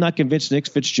 I'm not convinced Nick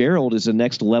Fitzgerald is a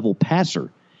next level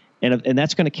passer. And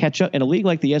that's going to catch up. In a league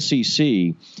like the SEC,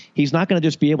 he's not going to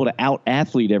just be able to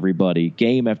out-athlete everybody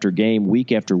game after game,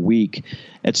 week after week.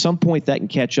 At some point, that can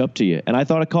catch up to you. And I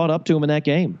thought it caught up to him in that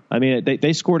game. I mean,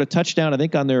 they scored a touchdown, I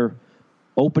think, on their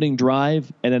opening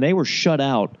drive, and then they were shut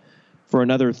out for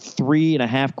another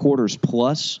 3.5 quarters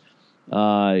plus.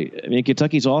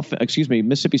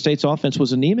 Mississippi State's offense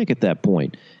was anemic at that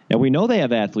point. And we know they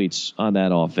have athletes on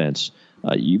that offense.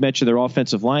 You mentioned their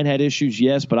offensive line had issues,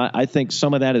 yes, but I think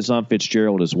some of that is on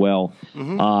Fitzgerald as well.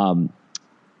 Mm-hmm.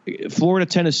 Florida,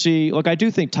 Tennessee, look, I do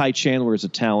think Ty Chandler is a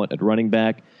talent at running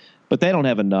back, but they don't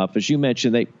have enough. As you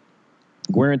mentioned,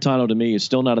 Guarantano to me is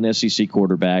still not an SEC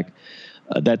quarterback.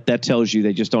 That tells you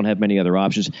they just don't have many other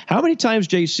options. How many times,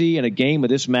 JC, in a game of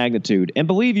this magnitude, and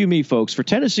believe you me, folks, for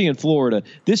Tennessee and Florida,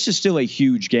 this is still a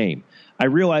huge game. I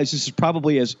realize this is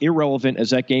probably as irrelevant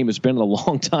as that game has been in a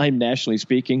long time, nationally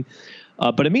speaking.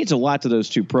 But it means a lot to those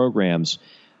two programs.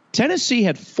 Tennessee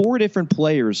had 4 different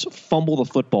players fumble the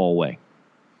football away.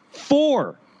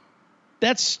 4.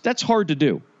 That's hard to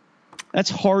do. That's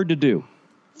hard to do.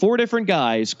 4 different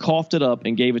guys coughed it up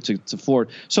and gave it to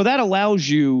Florida. So that allows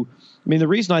you – I mean, the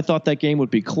reason I thought that game would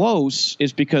be close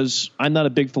is because I'm not a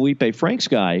big Felipe Franks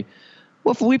guy.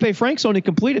 Well, Felipe Franks only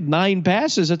completed 9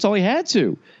 passes. That's all he had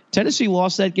to. Tennessee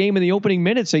lost that game in the opening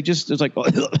minutes. It was like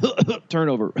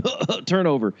turnover.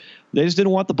 They just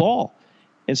didn't want the ball.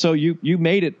 And so you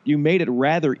made it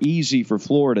rather easy for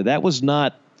Florida. That was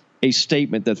not a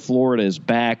statement that Florida is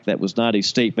back. That was not a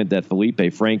statement that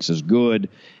Felipe Franks is good.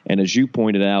 And as you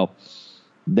pointed out,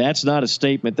 that's not a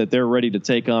statement that they're ready to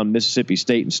take on Mississippi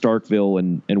State and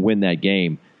Starkville and win that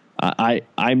game.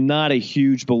 I'm not a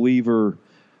huge believer,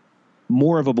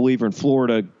 more of a believer in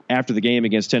Florida after the game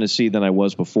against Tennessee than I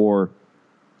was before.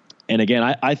 And again,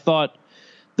 I thought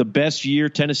the best year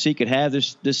Tennessee could have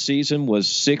this season was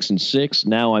 6-6.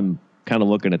 Now I'm kind of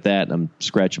looking at that and I'm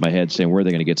scratching my head saying, where are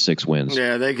they going to get 6 wins?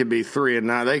 Yeah, they could be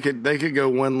 3-9. They could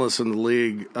go winless in the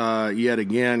league yet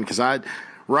again, because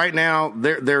right now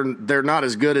they're not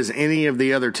as good as any of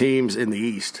the other teams in the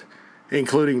East,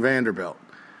 including Vanderbilt.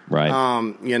 Right.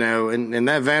 And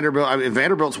that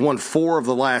Vanderbilt's won 4 of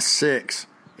the last 6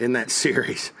 in that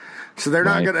series. So they're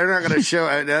not going to show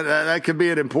that could be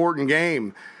an important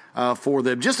game for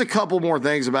them. Just a couple more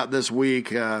things about this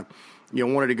week.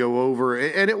 Wanted to go over,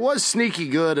 and it was sneaky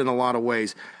good in a lot of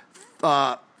ways.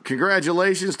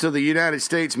 Congratulations to the United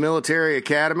States Military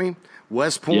Academy,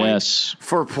 West Point, yes,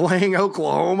 for playing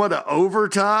Oklahoma to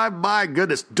overtime. My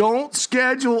goodness, don't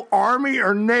schedule Army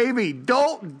or Navy.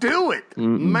 Don't do it.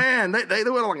 Mm-mm. Man, they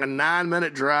went like a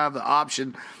 9-minute drive. The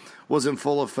option was in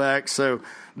full effect. So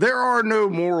there are no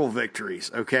moral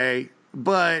victories, okay?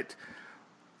 But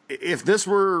if this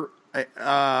were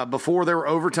before there were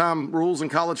overtime rules in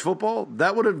college football,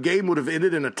 game would have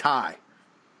ended in a tie.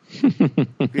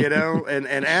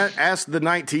 And ask the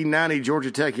 1990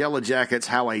 Georgia Tech Yellow Jackets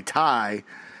how a tie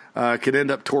could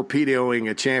end up torpedoing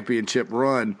a championship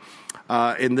run.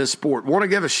 in this sport. Want to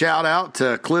give a shout out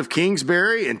to Cliff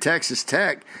Kingsbury and Texas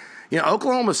Tech.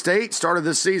 Oklahoma State started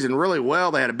this season really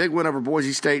well. They had a big win over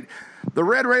Boise State. The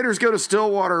Red Raiders go to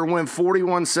Stillwater and win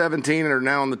 41-17 and are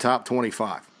now in the top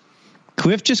 25.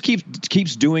 Cliff just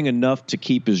keeps doing enough to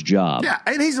keep his job. Yeah,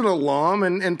 and he's an alum,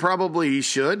 and probably he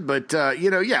should. But,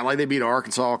 like they beat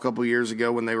Arkansas a couple years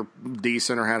ago when they were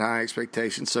decent or had high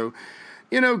expectations. So,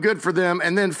 good for them.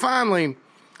 And then finally,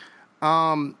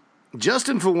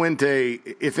 Justin Fuente,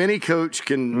 if any coach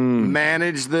can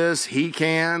manage this, he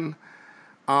can.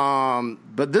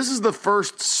 But this is the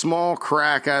first small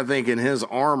crack, I think, in his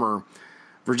armor.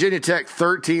 Virginia Tech,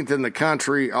 13th in the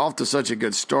country, off to such a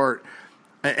good start.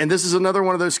 And this is another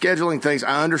one of those scheduling things.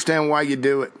 I understand why you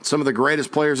do it. Some of the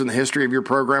greatest players in the history of your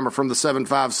program are from the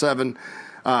 757.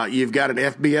 You've got an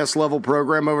FBS-level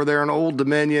program over there in Old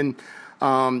Dominion.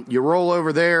 You roll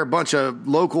over there, a bunch of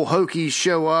local Hokies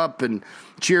show up and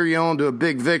cheer you on to a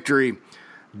big victory.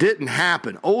 Didn't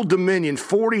happen. Old Dominion,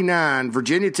 49,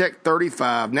 Virginia Tech,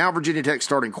 35. Now Virginia Tech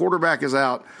starting quarterback is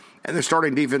out, and their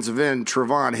starting defensive end,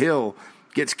 Trevon Hill,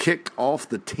 gets kicked off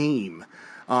the team.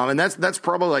 And that's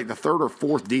probably like the third or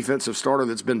fourth defensive starter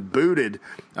that's been booted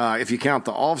if you count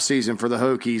the offseason for the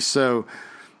Hokies. So,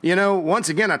 once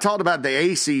again, I talked about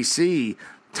the ACC.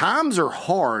 Times are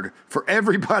hard for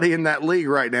everybody in that league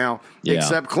right now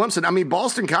except Clemson. I mean,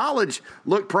 Boston College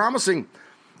looked promising.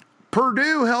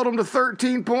 Purdue held them to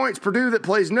 13 points. Purdue, that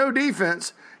plays no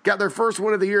defense, got their first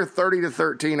win of the year,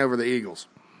 30-13 over the Eagles.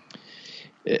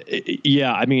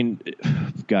 Yeah, I mean,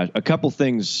 gosh, a couple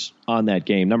things on that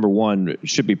game. Number one,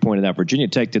 should be pointed out, Virginia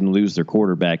Tech didn't lose their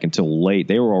quarterback until late.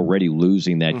 They were already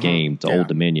losing that game to Old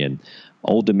Dominion.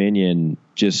 Old Dominion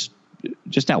just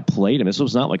outplayed them. This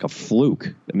was not like a fluke.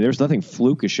 I mean, there's nothing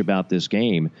flukish about this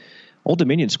game. Old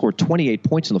Dominion scored 28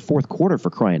 points in the fourth quarter, for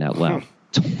crying out loud.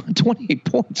 28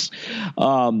 points.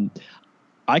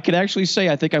 I could actually say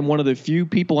I think I'm one of the few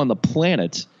people on the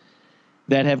planet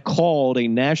that have called a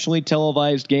nationally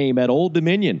televised game at Old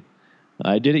Dominion.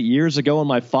 I did it years ago in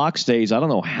my Fox days. I don't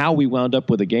know how we wound up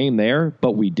with a game there,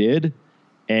 but we did.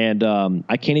 And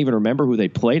I can't even remember who they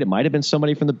played. It might have been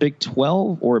somebody from the Big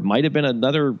 12, or it might have been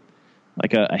another,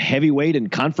 like a heavyweight in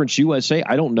Conference USA.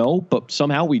 I don't know, but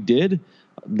somehow we did.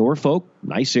 Norfolk,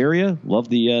 nice area. Love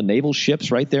the naval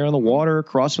ships right there on the water,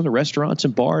 across from the restaurants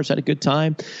and bars. Had a good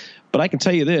time. But I can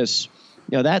tell you this,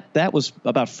 that was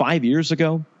about 5 years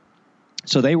ago.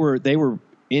 So they were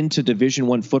into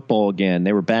Division I football again.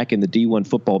 They were back in the D1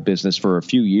 football business for a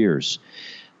few years.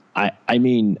 I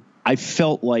mean, I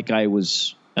felt like I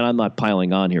was, and I'm not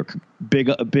piling on here,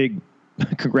 big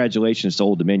congratulations to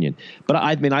Old Dominion. But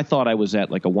I thought I was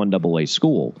at like a 1AA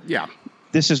school. Yeah.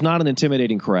 This is not an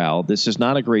intimidating crowd. This is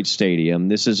not a great stadium.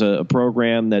 This is a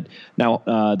program that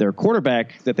now their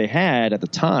quarterback that they had at the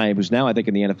time, who's now I think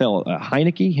in the NFL,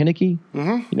 Heineke.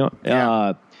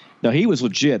 Mm-hmm. No, he was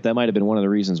legit. That might have been one of the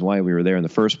reasons why we were there in the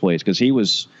first place, because he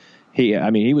was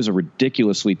a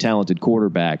ridiculously talented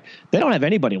quarterback. They don't have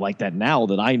anybody like that now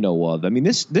that I know of. I mean,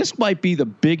 this might be the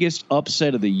biggest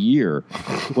upset of the year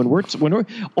when we're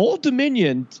Old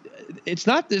Dominion. It's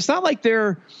not like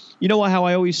they're. You know how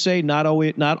I always say not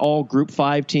all Group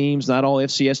 5 teams, not all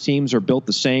FCS teams are built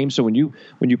the same. So when you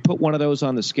put one of those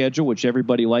on the schedule, which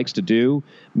everybody likes to do,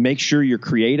 make sure you're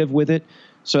creative with it.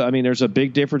 So, I mean, there's a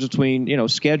big difference between,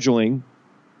 scheduling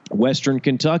Western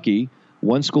Kentucky,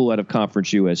 one school out of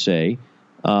Conference USA.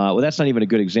 Well, that's not even a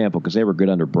good example because they were good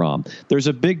under Brom. There's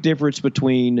a big difference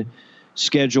between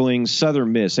scheduling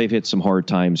Southern Miss. They've hit some hard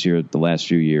times here the last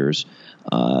few years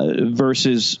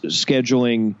versus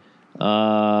scheduling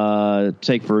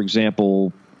take, for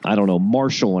example, I don't know,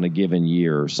 Marshall in a given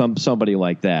year, somebody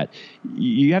like that.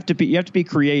 You have to be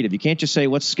creative. You can't just say,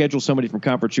 let's schedule somebody from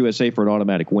Conference USA for an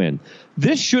automatic win.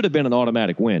 This should have been an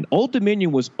automatic win. Old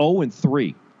Dominion was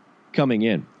 0-3 coming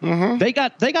in. Mm-hmm. They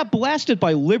got blasted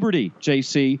by Liberty,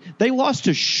 JC. They lost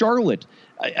to Charlotte.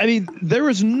 I mean, there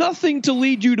is nothing to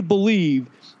lead you to believe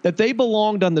that they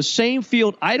belonged on the same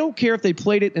field. I don't care if they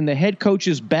played it in the head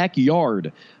coach's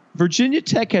backyard. Virginia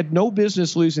Tech had no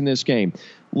business losing this game.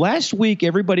 Last week,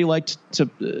 everybody liked to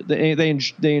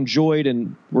they enjoyed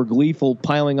and were gleeful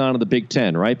piling on to the Big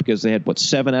Ten, right? Because they had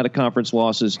 7 out of conference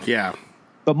losses. Yeah.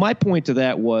 But my point to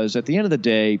that was, at the end of the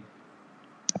day,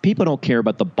 people don't care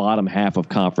about the bottom half of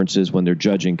conferences when they're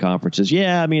judging conferences.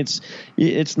 Yeah, I mean,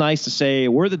 it's nice to say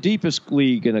we're the deepest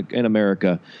league in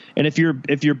America, and if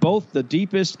you're both the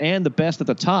deepest and the best at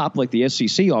the top, like the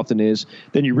SEC often is,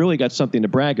 then you really got something to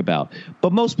brag about.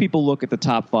 But most people look at the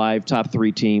top 5, top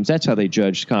 3 teams. That's how they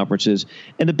judge conferences.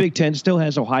 And the Big Ten still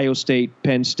has Ohio State,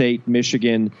 Penn State,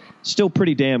 Michigan, still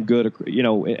pretty damn good,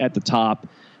 at the top.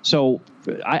 So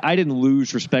I didn't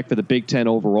lose respect for the Big Ten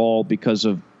overall because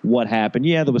of what happened.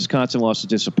 Yeah, the Wisconsin loss was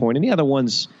disappointing. The other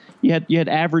ones, you had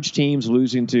average teams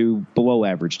losing to below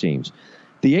average teams.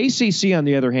 The ACC, on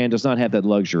the other hand, does not have that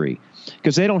luxury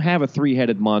because they don't have a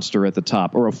 3-headed monster at the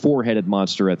top or a 4-headed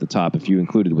monster at the top if you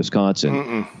included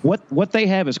Wisconsin. What they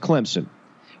have is Clemson.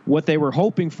 What they were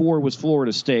hoping for was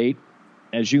Florida State.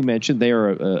 As you mentioned, they are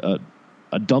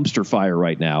a dumpster fire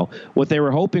right now. What they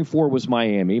were hoping for was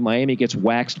Miami. Miami gets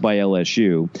waxed by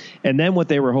LSU. And then what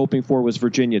they were hoping for was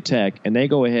Virginia Tech, and they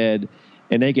go ahead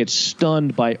and they get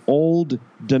stunned by Old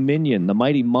Dominion, the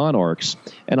mighty Monarchs.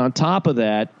 And on top of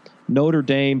that, Notre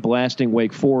Dame blasting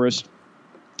Wake Forest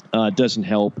doesn't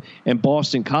help. And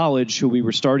Boston College, who we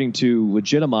were starting to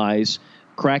legitimize,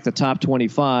 crack the top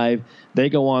 25. They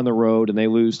go on the road and they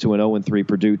lose to an 0-3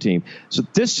 Purdue team. So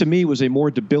this, to me, was a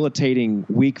more debilitating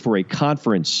week for a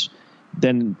conference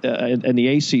than in the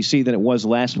ACC than it was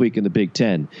last week in the Big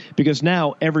Ten. Because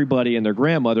now everybody and their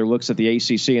grandmother looks at the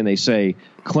ACC and they say,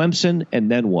 Clemson,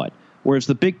 and then what? Whereas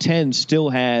the Big Ten still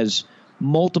has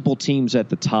multiple teams at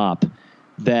the top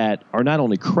that are not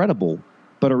only credible,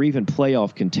 but are even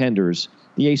playoff contenders.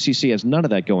 The ACC has none of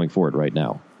that going for it right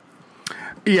now.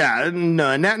 Yeah,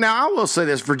 no. Now, I will say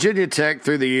this. Virginia Tech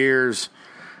through the years,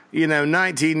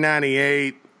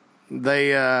 1998, they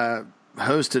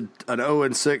hosted an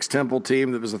 0-6 Temple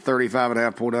team that was a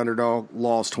 35.5-point underdog,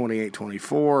 lost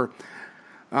 28-24.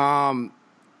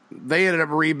 They ended up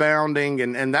rebounding,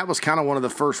 and that was kind of one of the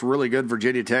first really good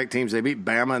Virginia Tech teams. They beat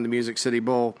Bama in the Music City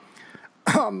Bowl.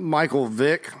 Michael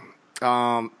Vick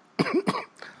led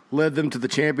them to the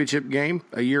championship game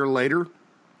a year later.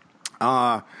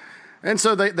 And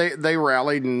so they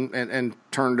rallied and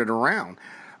turned it around.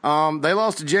 They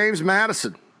lost to James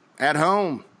Madison at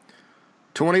home,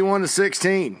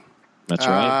 21-16. That's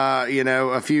right.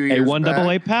 A few years A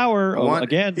 1AA back. power.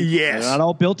 Again, yes. They're not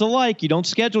all built alike. You don't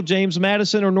schedule James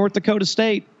Madison or North Dakota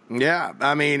State. Yeah,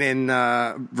 I mean,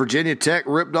 and Virginia Tech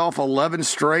ripped off 11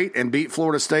 straight and beat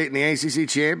Florida State in the ACC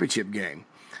championship game.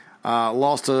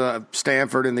 Lost to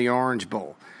Stanford in the Orange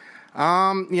Bowl.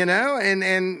 So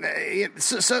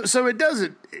it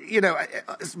doesn't,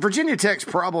 Virginia Tech's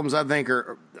problems, I think,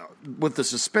 are with the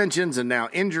suspensions and now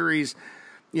injuries,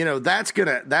 that's going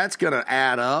to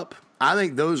add up. I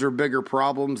think those are bigger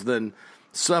problems than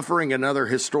suffering another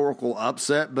historical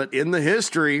upset. But in the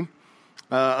history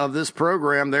of this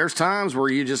program, there's times where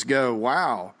you just go,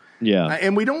 wow. Yeah.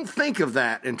 And we don't think of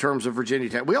that in terms of Virginia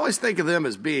Tech. We always think of them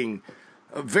as being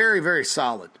very, very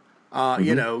solid.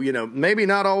 Maybe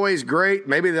not always great.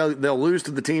 Maybe they'll lose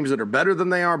to the teams that are better than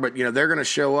they are, but they're going to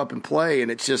show up and play.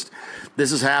 And it's just,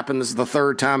 this has happened. This is the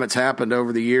third time it's happened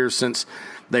over the years since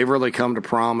they've really come to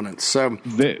prominence. So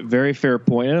very fair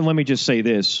point. And let me just say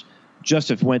this: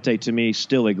 Justin Fuente, to me,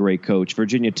 still a great coach.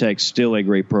 Virginia Tech, still a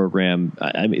great program.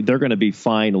 I mean, they're going to be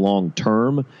fine long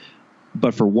term,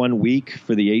 but for 1 week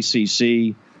for the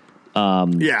ACC.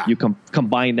 You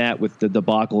combine that with the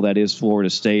debacle that is Florida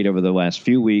State over the last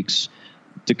few weeks,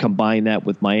 to combine that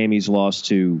with Miami's loss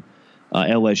to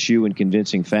LSU in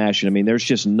convincing fashion. I mean, there's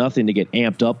just nothing to get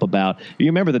amped up about. You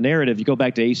remember the narrative. You go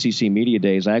back to ACC Media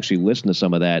Days. I actually listened to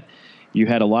some of that. You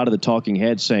had a lot of the talking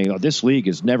heads saying, "Oh, this league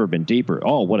has never been deeper.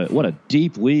 Oh, what a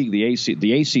deep league. The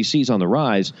ACC's on the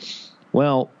rise."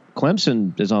 Well,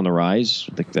 Clemson is on the rise.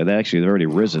 They've already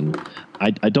risen. I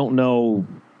don't know.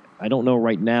 I don't know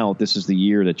right now if this is the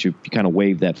year that you kind of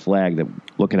wave that flag that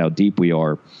look at how deep we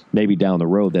are. Maybe down the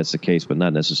road that's the case, but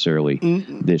not necessarily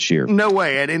this year. No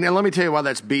way. And let me tell you why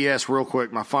that's BS real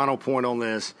quick. My final point on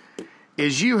this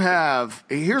is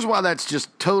here's why that's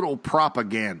just total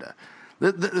propaganda.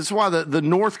 That's why the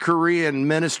North Korean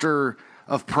minister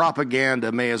of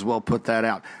propaganda may as well put that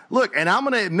out. Look, and I'm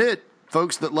going to admit,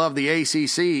 folks that love the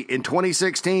ACC, in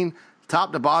 2016,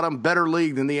 top to bottom, better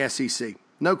league than the SEC.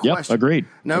 No question. Yep, agreed.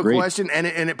 No question. And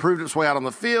it proved its way out on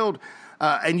the field.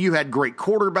 And you had great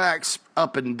quarterbacks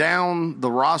up and down the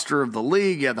roster of the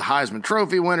league. You had the Heisman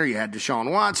Trophy winner. You had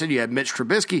Deshaun Watson. You had Mitch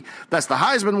Trubisky. That's the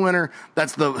Heisman winner.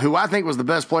 That's who I think was the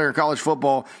best player in college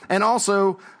football. And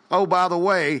also, oh, by the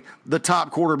way, the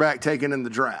top quarterback taken in the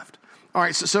draft. All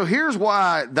right, so here's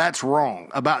why that's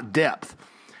wrong about depth.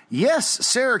 Yes,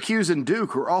 Syracuse and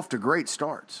Duke are off to great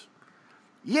starts.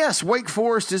 Yes, Wake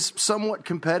Forest is somewhat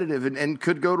competitive and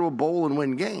could go to a bowl and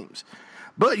win games.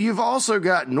 But you've also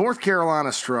got North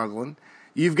Carolina struggling.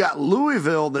 You've got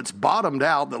Louisville that's bottomed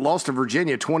out, that lost to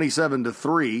Virginia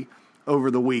 27-3 over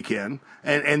the weekend.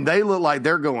 And they look like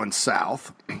they're going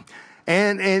south.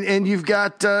 And you've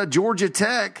got Georgia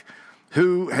Tech,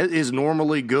 who is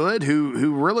normally good,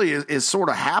 who really is sort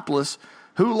of hapless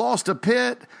who lost to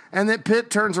Pitt, and that Pitt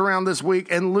turns around this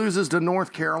week and loses to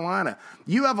North Carolina.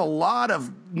 You have a lot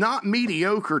of not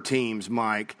mediocre teams,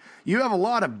 Mike. You have a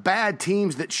lot of bad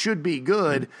teams that should be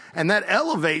good, and that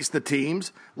elevates the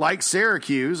teams like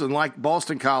Syracuse and like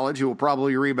Boston College, who will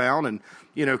probably rebound and,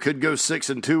 could go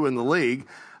 6-2 in the league.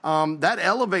 That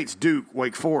elevates Duke,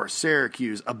 Wake Forest,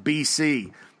 Syracuse, a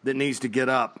BC that needs to get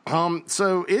up.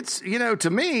 So it's, to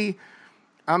me,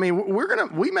 I mean,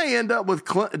 we may end up with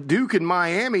Duke and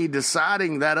Miami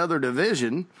deciding that other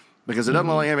division because it doesn't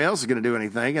look like anybody else is going to do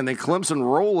anything, and then Clemson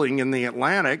rolling in the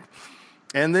Atlantic,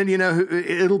 and then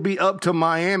it'll be up to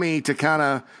Miami to kind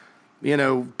of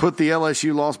put the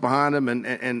LSU loss behind them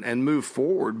and move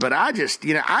forward. But I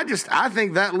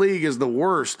think that league is the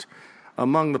worst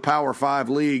among the Power 5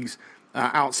 leagues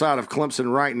outside of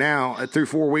Clemson right now through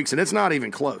 4 weeks, and it's not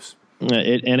even close.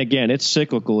 And again, it's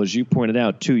cyclical. As you pointed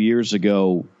out 2 years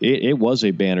ago, it was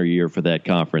a banner year for that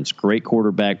conference. Great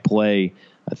quarterback play.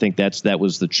 I think that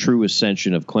was the true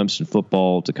ascension of Clemson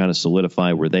football to kind of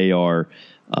solidify where they are.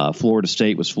 Florida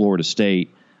State was Florida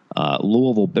State.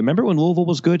 Louisville. Remember when Louisville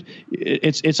was good?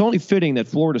 It's only fitting that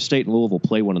Florida State and Louisville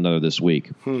play one another this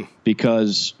week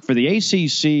because for the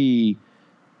ACC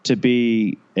to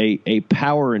be a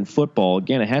power in football,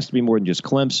 again, it has to be more than just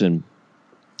Clemson.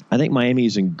 I think Miami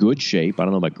is in good shape. I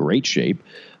don't know about great shape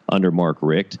under Mark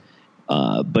Richt.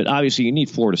 But obviously you need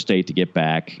Florida State to get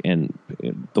back. And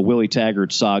the Willie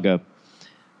Taggart saga,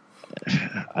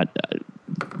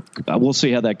 we'll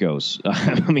see how that goes.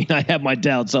 I mean, I have my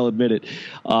doubts, I'll admit it.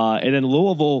 And then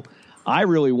Louisville, I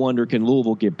really wonder, can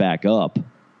Louisville get back up?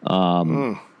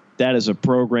 That is a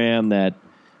program that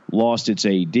lost its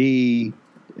AD.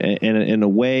 And in a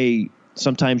way,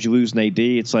 sometimes you lose an AD.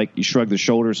 It's like you shrug the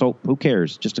shoulders. Oh, who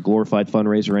cares? Just a glorified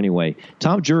fundraiser anyway.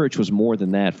 Tom Jurich was more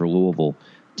than that for Louisville.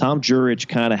 Tom Jurich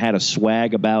kind of had a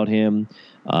swag about him.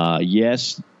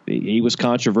 Yes, he was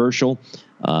controversial.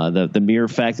 The mere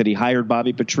fact that he hired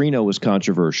Bobby Petrino was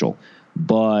controversial.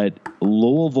 But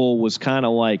Louisville was kind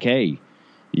of like, hey,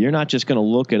 you're not just going to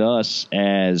look at us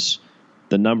as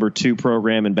the number 2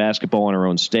 program in basketball in our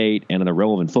own state and an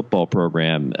irrelevant football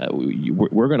program.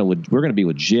 We're going to be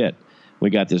legit. We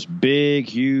got this big,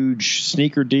 huge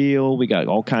sneaker deal. We got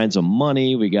all kinds of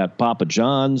money. We got Papa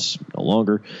John's, no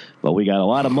longer, but we got a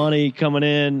lot of money coming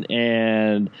in,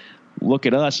 and look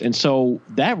at us. And so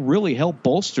that really helped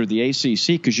bolster the ACC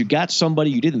because you got somebody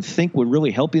you didn't think would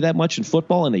really help you that much in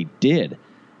football, and they did.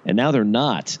 And now they're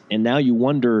not. And now you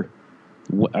wonder,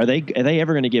 are they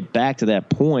ever going to get back to that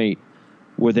point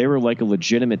where they were like a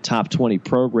legitimate top 20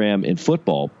 program in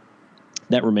football?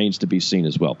 That remains to be seen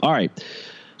as well. All right.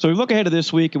 So we look ahead to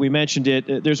this week, and we mentioned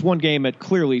it. There's one game that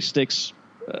clearly sticks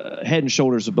head and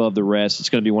shoulders above the rest. It's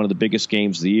going to be one of the biggest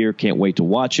games of the year. Can't wait to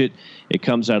watch it. It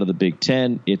comes out of the Big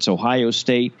Ten. It's Ohio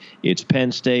State. It's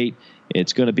Penn State.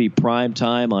 It's going to be prime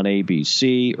time on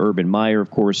ABC. Urban Meyer, of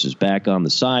course, is back on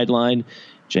the sideline.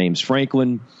 James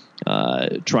Franklin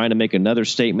trying to make another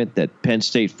statement that Penn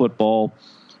State football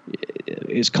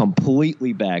is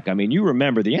completely back. I mean, you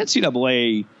remember the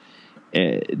NCAA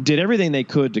did everything they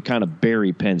could to kind of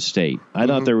bury Penn State. I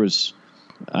thought there was,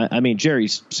 I mean, Jerry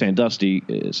Sandusky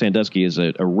is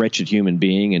a wretched human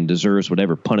being and deserves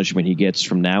whatever punishment he gets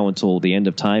from now until the end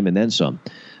of time and then some.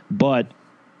 But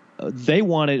they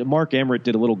wanted, Mark Emmert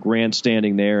did a little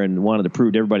grandstanding there and wanted to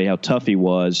prove to everybody how tough he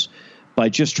was by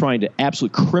just trying to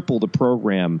absolutely cripple the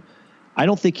program. I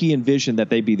don't think he envisioned that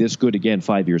they'd be this good again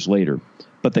 5 years later,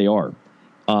 but they are.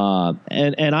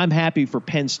 And I'm happy for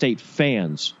Penn State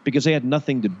fans because they had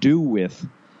nothing to do with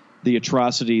the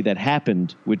atrocity that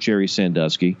happened with Jerry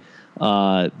Sandusky.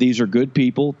 These are good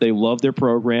people. They love their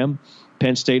program.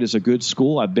 Penn State is a good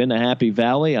school. I've been to Happy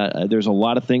Valley. There's a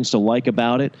lot of things to like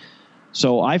about it.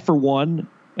 So I, for one,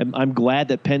 I'm glad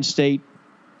that Penn State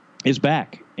is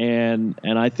back. And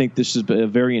I think this is a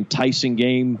very enticing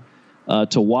game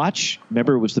to watch.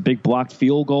 Remember, it was the big blocked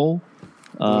field goal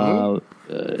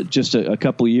just a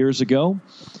couple of years ago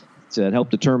that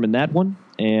helped determine that one.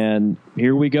 And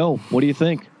here we go. What do you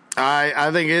think?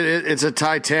 I think it's a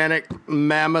titanic,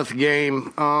 mammoth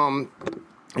game,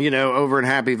 over in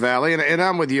Happy Valley. And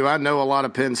I'm with you. I know a lot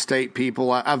of Penn State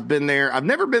people. I've been there. I've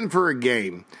never been for a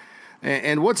game.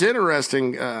 And what's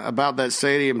interesting about that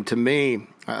stadium to me,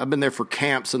 I've been there for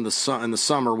camps in the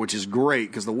summer, which is great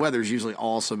because the weather's usually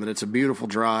awesome, and it's a beautiful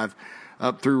drive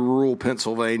up through rural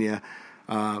Pennsylvania.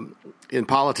 In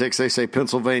politics, they say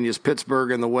Pennsylvania's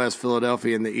Pittsburgh in the west,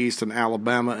 Philadelphia in the east, and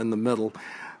Alabama in the middle.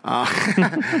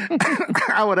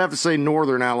 I would have to say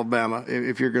northern Alabama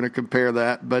if you're going to compare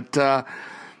that. But,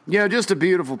 just a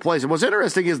beautiful place. And what's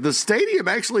interesting is the stadium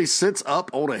actually sits up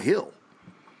on a hill.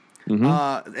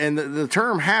 And the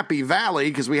term Happy Valley,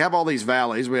 because we have all these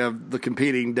valleys, we have the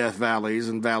competing Death Valleys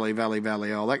and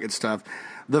Valley, all that good stuff.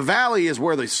 The valley is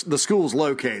where the school's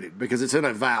located because it's in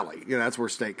a valley. That's where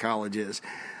State College is.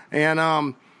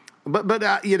 And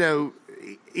but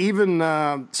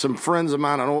even some friends of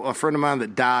mine, a friend of mine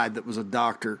that died that was a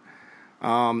doctor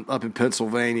up in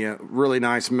Pennsylvania, really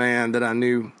nice man that I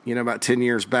knew, about 10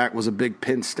 years back, was a big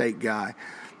Penn State guy.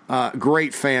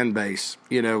 Great fan base.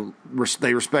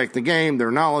 They respect the game.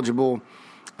 They're knowledgeable.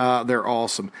 They're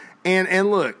awesome. And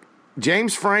look,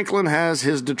 James Franklin has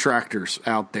his detractors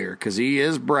out there because he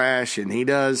is brash and he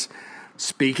does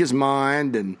speak his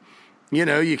mind. And,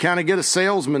 you kind of get a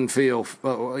salesman feel,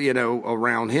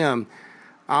 around him.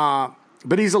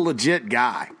 But he's a legit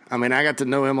guy. I mean, I got to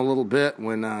know him a little bit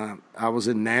when I was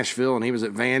in Nashville and he was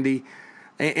at Vandy.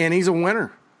 And he's a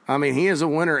winner. I mean, he is a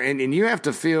winner. And you have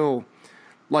to feel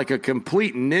like a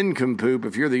complete nincompoop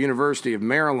if you're the University of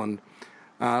Maryland,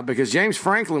 because James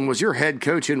Franklin was your head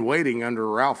coach in waiting under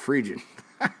Ralph Friedgen.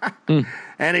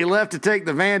 And he left to take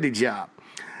the Vandy job.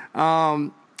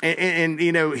 And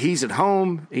he's at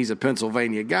home. He's a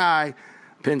Pennsylvania guy.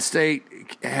 Penn State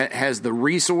has the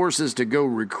resources to go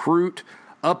recruit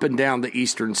up and down the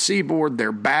eastern seaboard.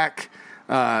 They're back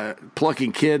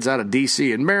plucking kids out of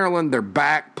D.C. and Maryland. They're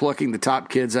back plucking the top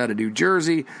kids out of New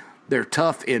Jersey. They're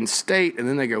tough in state, and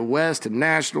then they go west and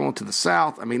national to the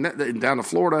south. I mean, down to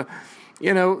Florida.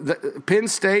 Penn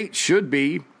State should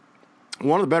be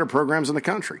one of the better programs in the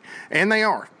country, and they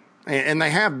are. And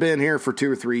they have been here for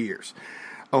 2 or 3 years.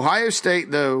 Ohio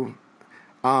State, though,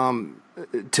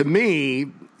 to me,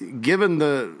 given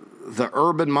the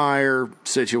Urban Meyer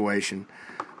situation,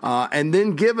 and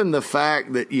then given the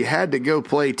fact that you had to go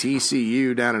play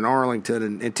TCU down in Arlington,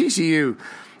 and TCU,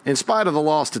 in spite of the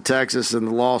loss to Texas and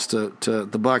the loss to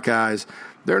the Buckeyes,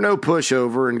 they're no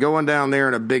pushover, and going down there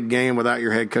in a big game without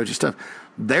your head coach and stuff,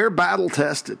 they're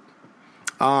battle-tested.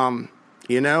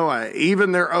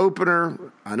 Even their opener,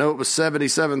 I know it was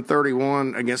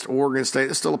 77-31 against Oregon State.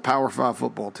 It's still a Power 5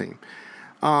 football team.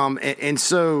 And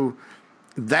so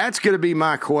that's going to be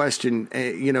my question,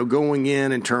 going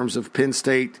in terms of Penn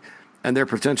State and their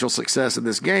potential success in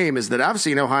this game, is that I've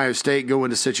seen Ohio State go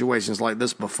into situations like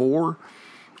this before,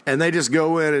 and they just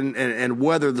go in and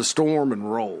weather the storm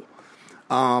and roll.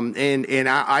 And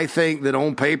I think that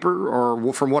on paper,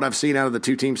 or from what I've seen out of the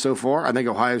two teams so far, I think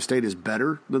Ohio State is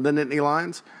better than the Nittany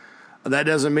Lions. That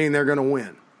doesn't mean they're going to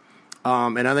win.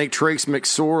 And I think Trace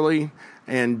McSorley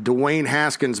and Dwayne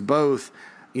Haskins both,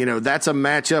 that's a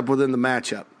matchup within the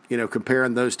matchup,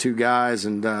 comparing those two guys.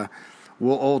 And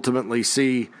we'll ultimately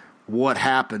see what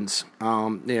happens,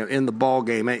 in the ball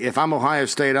game. If I'm Ohio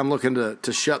State, I'm looking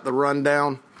to shut the run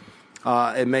down.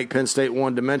 And make Penn State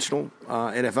one-dimensional.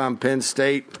 And if I'm Penn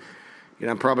State,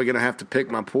 I'm probably going to have to pick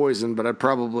my poison, but I'd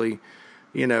probably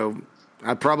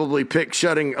pick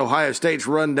shutting Ohio State's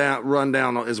run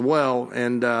down as well,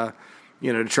 and to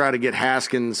try to get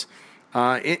Haskins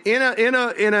in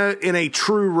a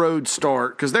true road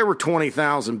start, because there were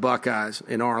 20,000 Buckeyes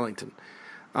in Arlington.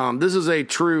 This is a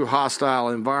true hostile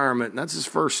environment, and that's his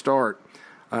first start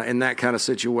in that kind of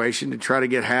situation, to try to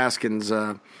get Haskins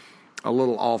a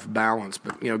little off balance,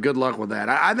 but good luck with that.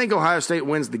 I think Ohio State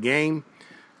wins the game,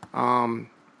 but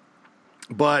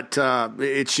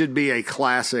it should be a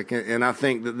classic, and I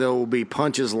think that there will be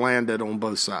punches landed on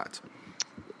both sides.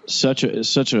 Such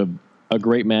a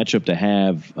great matchup to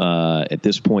have at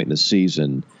this point in the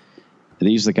season.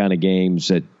 These are the kind of games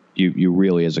that you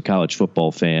really, as a college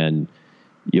football fan,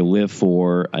 you live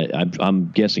for.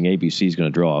 I'm guessing ABC is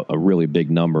going to draw a really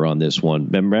big number on this one.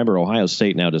 Remember, Ohio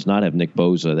State now does not have Nick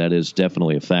Bosa. That is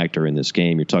definitely a factor in this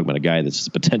game. You're talking about a guy that's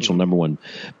the potential number one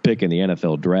pick in the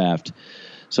NFL draft.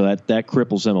 So that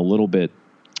cripples them a little bit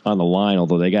on the line,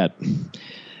 although they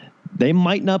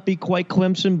might not be quite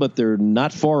Clemson, but they're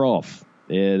not far off.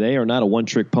 They are not a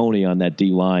one-trick pony on that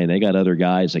D-line. They got other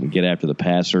guys that can get after the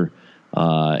passer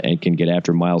and can get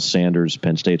after Miles Sanders,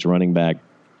 Penn State's running back,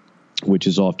 which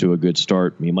is off to a good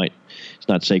start. It's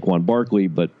not Saquon Barkley,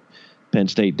 but Penn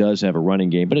State does have a running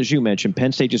game. But as you mentioned,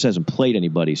 Penn State just hasn't played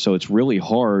anybody, so it's really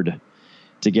hard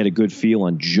to get a good feel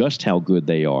on just how good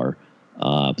they are.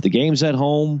 But the game's at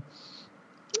home.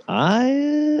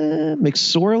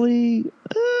 McSorley,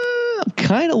 I'm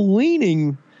kind of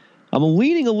leaning. I'm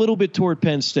leaning a little bit toward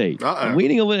Penn State. I'm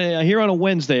leaning a little here on a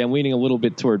Wednesday. I'm leaning a little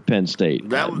bit toward Penn State.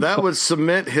 That would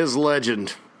cement his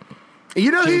legend.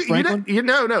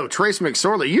 No, Trace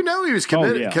McSorley. He was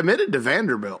committed to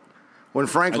Vanderbilt when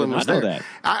Franklin was there. That.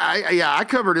 I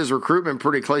covered his recruitment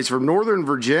pretty close from Northern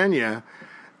Virginia,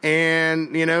 and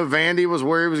Vandy was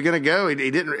where he was going to go.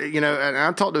 He didn't, and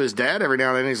I talked to his dad every now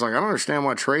and then. He's like, I don't understand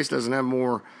why Trace doesn't have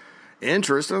more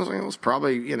interest. I was like, it was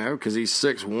probably, because he's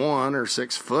 6'1" or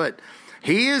 6 foot.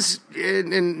 He is,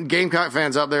 and Gamecock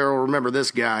fans out there will remember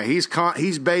this guy. He's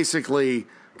basically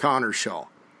Connor Shaw.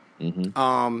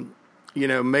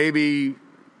 Mm-hmm. Maybe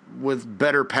with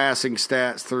better passing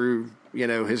stats through,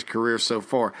 his career so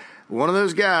far. One of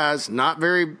those guys, not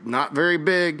very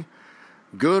big,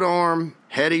 good arm,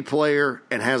 heady player,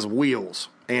 and has wheels.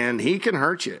 And he can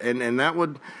hurt you. And that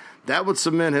would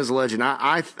cement his legend.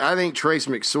 I think Trace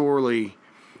McSorley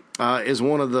is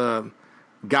one of the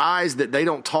guys that they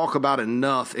don't talk about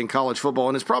enough in college football,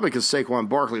 and it's probably because Saquon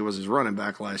Barkley was his running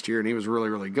back last year, and he was really,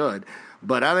 really good.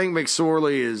 But I think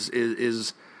McSorley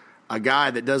is a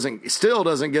guy that still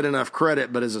doesn't get enough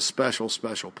credit, but is a special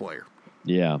player.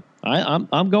 Yeah,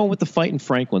 I'm going with the Fighting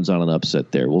Franklins on an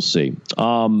upset there. We'll see.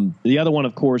 The other one,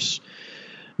 of course,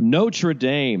 Notre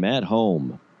Dame at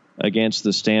home against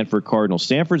the Stanford Cardinals.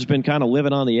 Stanford's been kind of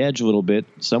living on the edge a little bit.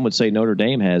 Some would say Notre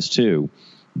Dame has too.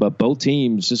 But both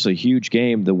teams, this is a huge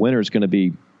game. The winner is going to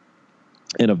be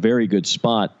in a very good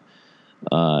spot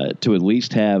to at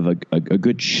least have a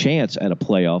good chance at a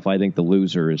playoff. I think the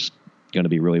loser is going to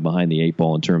be really behind the eight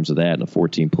ball in terms of that in a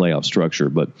 14 playoff structure.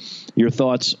 But your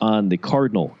thoughts on the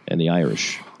Cardinal and the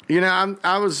Irish?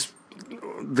 I was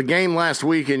the game last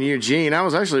week in Eugene. I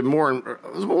was actually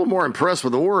a little more impressed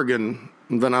with Oregon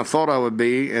than I thought I would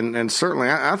be, and certainly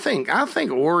I think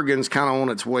Oregon's kind of on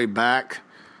its way back.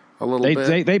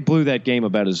 They blew that game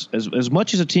about as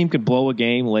much as a team could blow a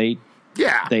game late.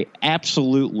 Yeah, they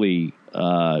absolutely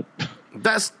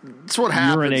that's what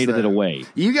happens. Urinated it away.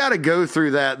 You got to go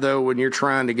through that though when you're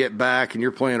trying to get back and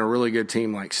you're playing a really good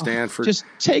team like Stanford. Just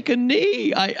take a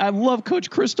knee. I love Coach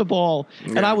Cristobal,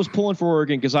 and I was pulling for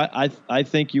Oregon because I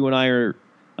think you and I are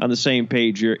on the same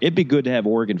page here. It'd be good to have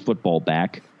Oregon football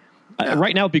back. Yeah.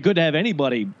 Right now, it'd be good to have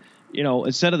anybody.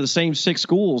 Instead of the same 6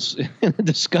 schools in the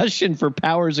discussion for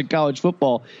powers in college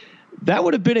football, that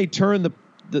would have been a turn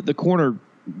the corner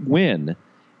win,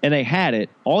 and they had it.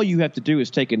 All you have to do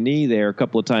is take a knee there a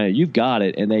couple of times. You've got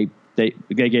it, and they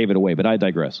gave it away. But I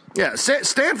digress. Yeah,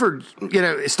 Stanford.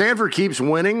 Stanford keeps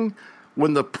winning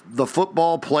when the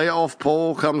football playoff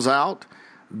poll comes out.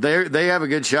 They have a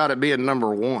good shot at being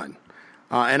number 1,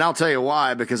 and I'll tell you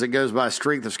why. Because it goes by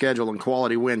strength of schedule and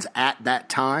quality wins at that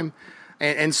time.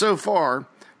 And so far,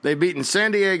 they've beaten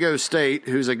San Diego State,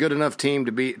 who's a good enough team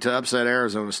to upset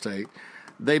Arizona State.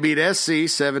 They beat SC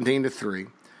 17-3,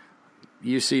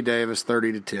 UC Davis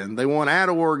 30-10. They won at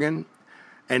Oregon,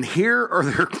 and here are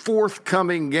their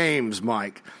forthcoming games,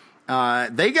 Mike.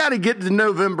 They got to get to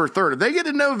November 3rd. If they get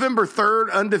to November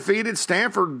 3rd undefeated,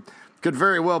 Stanford could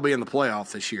very well be in the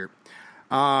playoff this year.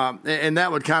 And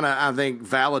that would kind of, I think,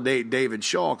 validate David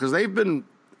Shaw because they've been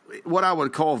what I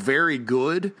would call very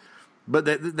good. But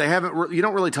they haven't. You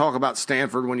don't really talk about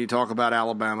Stanford when you talk about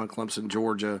Alabama, Clemson,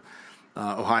 Georgia,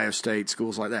 Ohio State,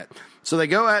 schools like that. So they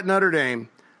go at Notre Dame.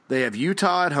 They have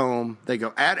Utah at home. They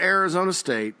go at Arizona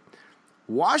State.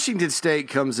 Washington State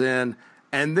comes in,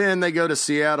 and then they go to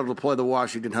Seattle to play the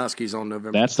Washington Huskies on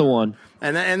November. That's the one.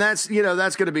 And that's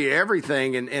that's going to be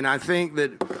everything. And I think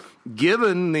that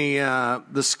given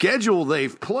the schedule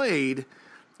they've played,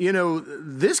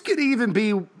 this could even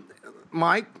be,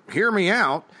 Mike, hear me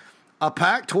out, a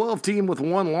Pac-12 team with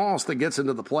 1 loss that gets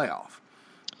into the playoff.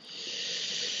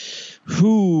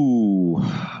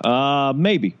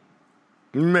 Maybe.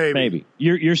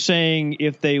 You're saying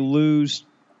if they lose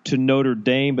to Notre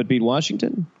Dame but beat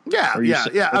Washington? Yeah.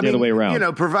 The other way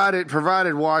around.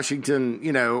 Provided Washington,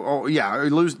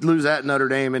 lose at Notre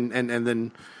Dame and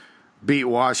then beat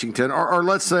Washington, or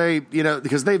let's say,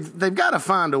 because they've got to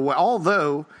find a way.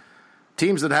 Although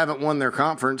teams that haven't won their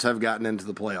conference have gotten into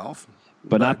the playoff.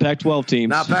 But not Pac-12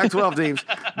 teams. Not Pac-12 teams.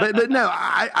 But no,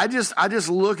 I just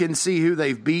look and see who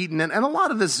they've beaten. And a lot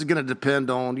of this is going to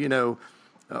depend on,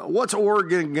 what's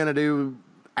Oregon going to do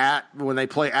when they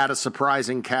play at a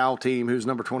surprising Cal team who's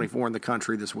number 24 in the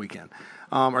country this weekend.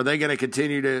 Are they going to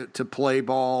continue to play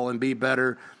ball and be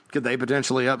better? Could they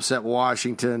potentially upset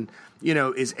Washington?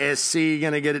 Is SC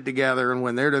going to get it together and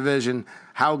win their division?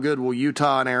 How good will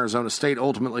Utah and Arizona State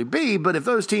ultimately be? But if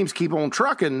those teams keep on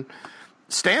trucking,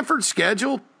 Stanford's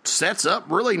schedule sets up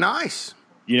really nice.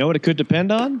 You know what it could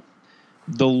depend on?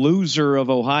 The loser of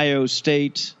Ohio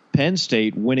State, Penn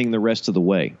State winning the rest of the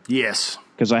way. Yes.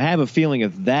 Because I have a feeling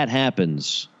if that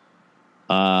happens,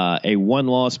 a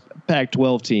 1-loss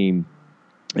Pac-12 team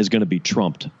is going to be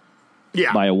trumped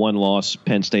by a 1-loss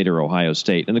Penn State or Ohio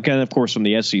State. And again, of course, from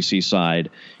the SEC side,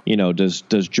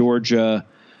 does Georgia,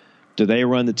 do they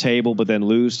run the table but then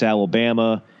lose to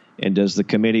Alabama? And does the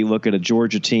committee look at a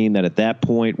Georgia team that at that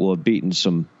point will have beaten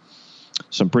some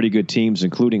pretty good teams,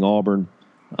 including Auburn?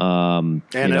 And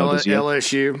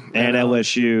LSU. And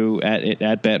LSU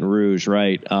at Baton Rouge,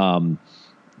 right?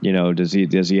 Does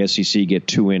the SEC get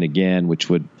 2 in again, which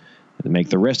would make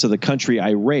the rest of the country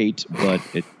irate, but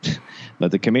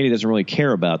the committee doesn't really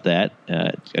care about that,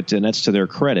 and that's to their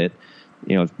credit.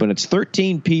 But it's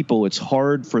 13 people. It's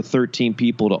hard for 13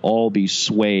 people to all be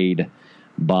swayed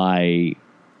by,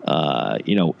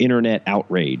 internet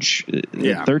outrage.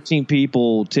 Yeah. 13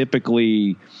 people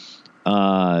typically,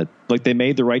 like they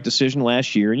made the right decision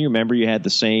last year, and you remember you had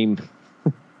the same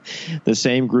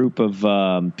group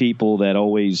of people that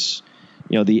always,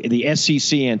 the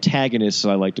SEC antagonists,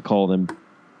 I like to call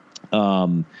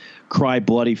them, cry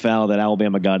bloody foul that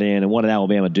Alabama got in. And what did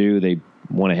Alabama do? They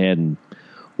went ahead and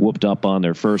whooped up on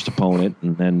their first opponent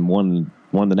and then won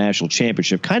the national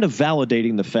championship, kind of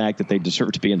validating the fact that they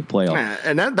deserve to be in the playoff.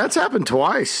 And that's happened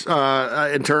twice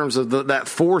in terms of that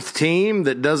fourth team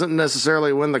that doesn't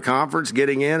necessarily win the conference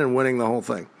getting in and winning the whole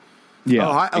thing.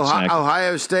 Yeah,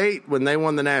 Ohio State, when they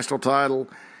won the national title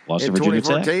lost in to Virginia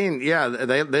 2014, Tech.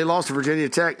 Yeah, they lost to Virginia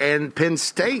Tech, and Penn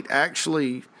State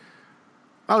actually.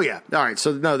 Oh yeah, all right.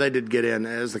 So no, they did get in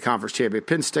as the conference champion.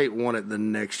 Penn State won it the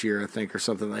next year, I think, or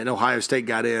something. And Ohio State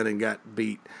got in and got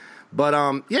beat. But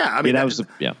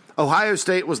Ohio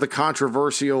State was the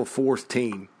controversial fourth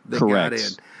team that got in.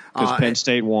 Because Penn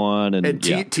State won, and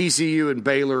TCU and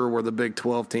Baylor were the Big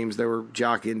 12 teams they were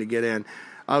jockeying to get in.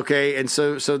 Okay, and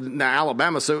so now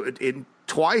Alabama. So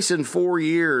twice in 4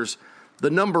 years, the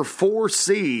number 4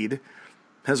 seed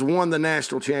has won the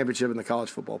national championship in the college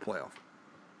football playoff.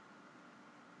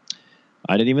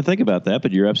 I didn't even think about that,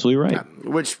 but you're absolutely right. Yeah,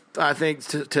 which I think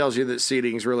tells you that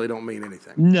seedings really don't mean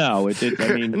anything. No,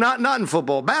 I mean, not in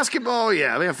football. Basketball,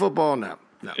 yeah. I mean, football, no.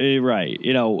 Right.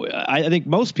 I think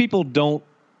most people don't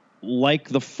like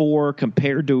the 4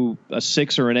 compared to a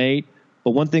 6 or an 8.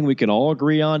 But one thing we can all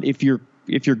agree on: if you're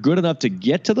good enough to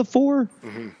get to the 4,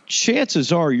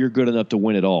 chances are you're good enough to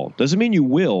win it all. Doesn't mean you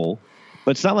will,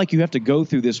 but it's not like you have to go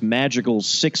through this magical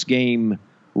 6-game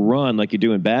run like you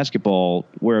do in basketball,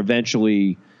 where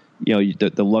eventually,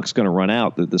 the luck's going to run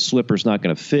out, the slipper's not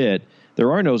going to fit.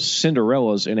 There are no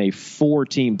Cinderellas in a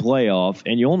 4-team playoff,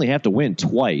 and you only have to win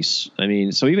twice. I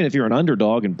mean, so even if you're an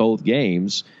underdog in both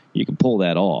games, you can pull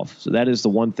that off. So that is the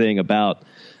one thing about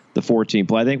the 4-team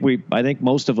play. I think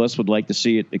most of us would like to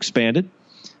see it expanded,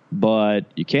 but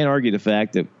you can't argue the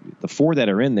fact that the 4 that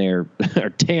are in there are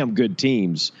damn good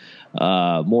teams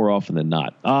more often than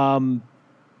not.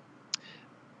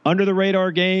 Under the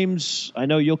radar games, I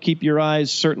know you'll keep your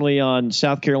eyes certainly on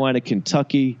South Carolina,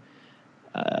 Kentucky.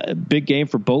 Big game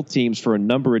for both teams for a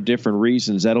number of different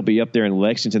reasons. That'll be up there in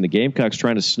Lexington. The Gamecocks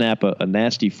trying to snap a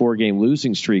nasty 4-game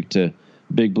losing streak to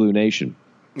Big Blue Nation.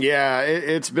 Yeah,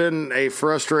 it's been a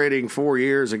frustrating 4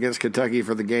 years against Kentucky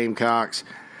for the Gamecocks.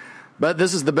 But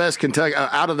this is the best Kentucky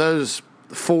out of those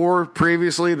 4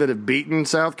 previously that have beaten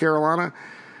South Carolina.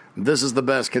 This is the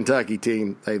best Kentucky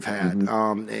team they've had.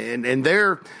 And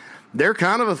they're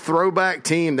kind of a throwback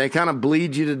team. They kind of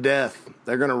bleed you to death.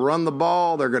 They're going to run the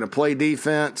ball. They're going to play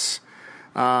defense,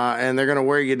 and they're going to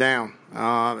wear you down.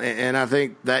 And I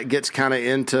think that gets kind of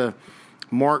into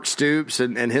Mark Stoops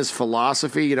and his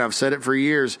philosophy. I've said it for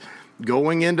years.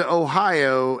 Going into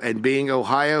Ohio and being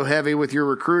Ohio heavy with your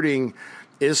recruiting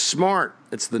is smart.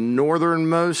 It's the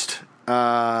northernmost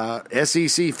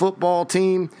SEC football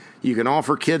team. You can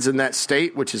offer kids in that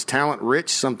state, which is talent rich,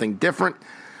 something different.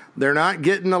 They're not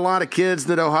getting a lot of kids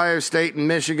that Ohio State and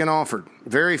Michigan offered.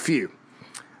 Very few.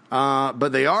 But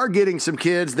they are getting some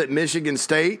kids that Michigan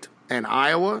State and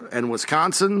Iowa and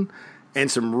Wisconsin and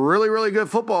some really, really good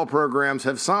football programs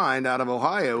have signed out of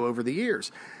Ohio over the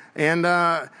years.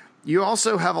 And you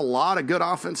also have a lot of good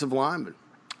offensive linemen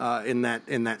in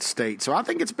that state. So I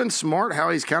think it's been smart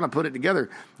how he's kind of put it together.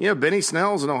 Benny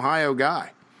Snell's an Ohio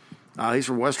guy. He's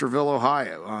from Westerville,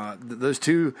 Ohio. Those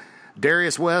two,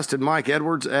 Darius West and Mike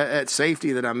Edwards at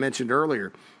safety that I mentioned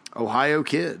earlier, Ohio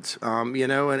kids.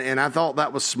 And I thought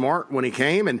that was smart when he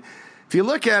came. And if you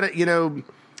look at it,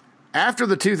 after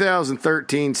the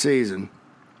 2013 season,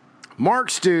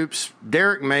 Mark Stoops,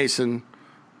 Derek Mason,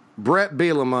 Brett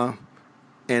Bielema,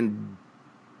 and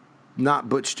not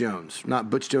Butch Jones. Not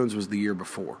Butch Jones was the year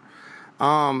before.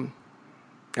 Am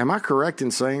I correct in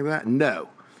saying that? No.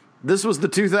 This was the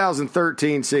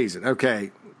 2013 season. Okay,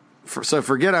 so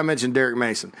forget I mentioned Derek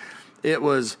Mason. It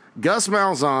was Gus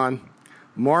Malzahn,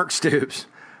 Mark Stoops,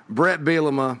 Brett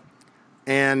Bielema,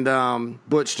 and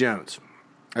Butch Jones.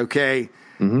 Okay?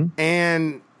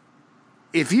 And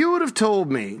if you would have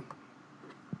told me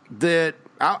that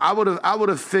I would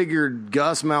have figured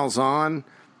Gus Malzahn,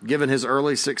 given his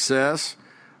early success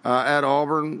at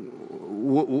Auburn,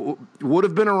 would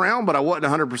have been around, but I wasn't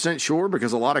 100% sure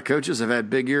because a lot of coaches have had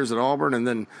big years at Auburn and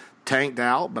then tanked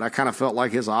out. But I kind of felt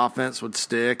like his offense would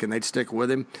stick and they'd stick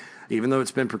with him, even though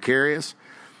it's been precarious.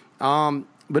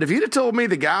 But if you'd have told me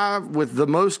the guy with the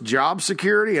most job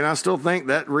security, and I still think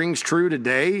that rings true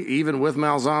today, even with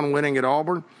Malzahn winning at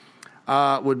Auburn,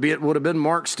 would have been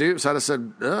Mark Stoops, I'd have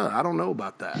said, I don't know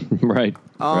about that. Right.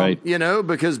 Right.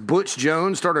 Because Butch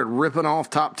Jones started ripping off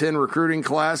top 10 recruiting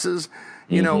classes.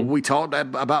 We talked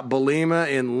about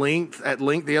Belima at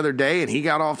length the other day, and he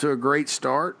got off to a great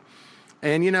start.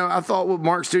 And, I thought what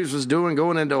Mark Stoops was doing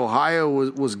going into Ohio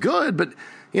was good, but,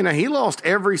 he lost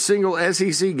every single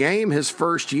SEC game his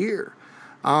first year.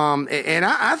 And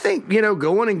I think,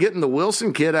 going and getting the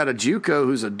Wilson kid out of JUCO,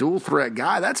 who's a dual threat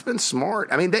guy, that's been smart.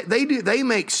 I mean,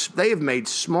 they have made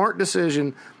smart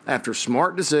decision after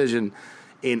smart decision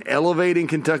in elevating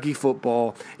Kentucky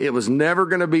football. It was never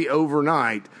going to be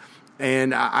overnight.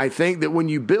 And I think that when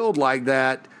you build like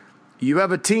that, you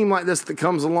have a team like this that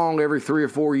comes along every 3 or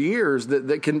 4 years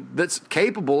that's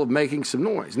capable of making some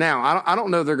noise. Now, I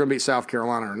don't know if they're going to beat South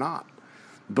Carolina or not,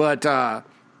 but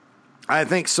I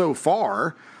think so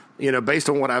far, based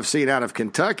on what I've seen out of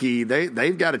Kentucky,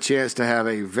 they've got a chance to have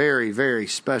a very, very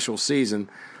special season,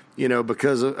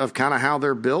 because of kind of how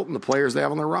they're built and the players they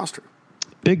have on their roster.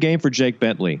 Big game for Jake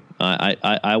Bentley.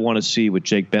 I want to see what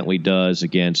Jake Bentley does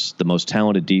against the most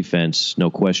talented defense, no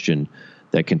question,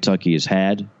 that Kentucky has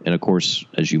had. And, of course,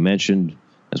 as you mentioned,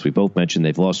 as we both mentioned,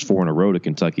 they've lost 4 in a row to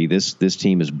Kentucky. This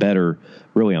team is better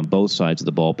really on both sides of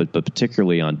the ball, but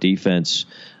particularly on defense.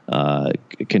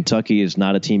 Kentucky is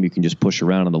not a team you can just push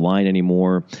around on the line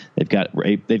anymore. They've got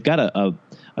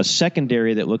a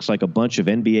secondary that looks like a bunch of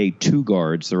NBA 2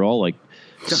 guards. They're all like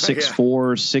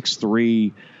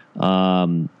 6'4",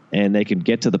 6'3", and they can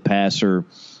get to the passer,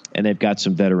 and they've got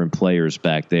some veteran players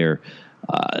back there.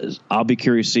 I'll be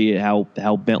curious to see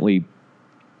how Bentley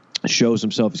shows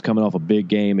himself. He's coming off a big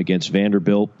game against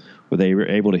Vanderbilt where they were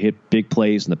able to hit big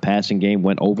plays in the passing game,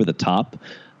 went over the top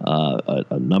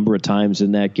a number of times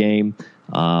in that game.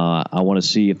 I want to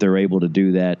see if they're able to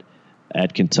do that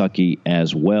at Kentucky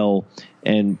as well.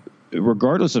 And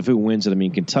regardless of who wins it, I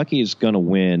mean, Kentucky is going to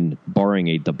win, barring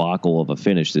a debacle of a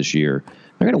finish this year.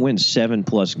 They're going to win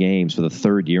 7+ games for the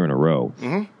 3rd year in a row.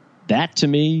 Mm-hmm. That, to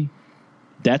me,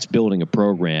 that's building a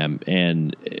program.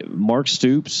 And Mark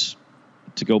Stoops,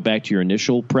 to go back to your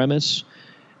initial premise,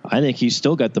 I think he's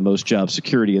still got the most job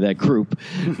security of that group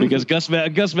because Gus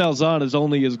Malzahn is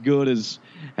only as good as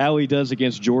how he does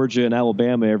against Georgia and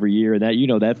Alabama every year. And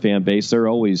that, that fan base, they're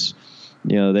always,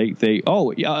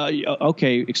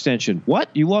 okay, extension. What?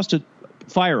 You lost it?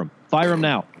 Fire him. Fire him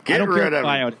now. Get I don't rid care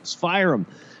of him. Fire him.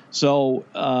 So,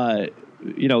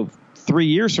 3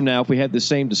 years from now, if we had the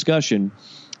same discussion,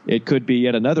 it could be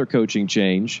yet another coaching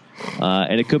change,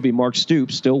 and it could be Mark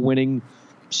Stoops still winning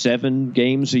 7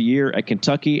 games a year at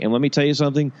Kentucky. And let me tell you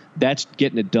something, that's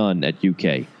getting it done at UK.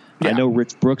 Yeah. I know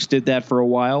Rich Brooks did that for a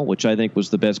while, which I think was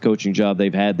the best coaching job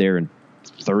they've had there in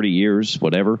 30 years,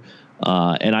 whatever.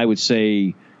 And I would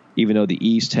say, even though the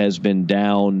East has been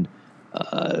down,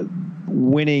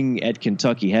 winning at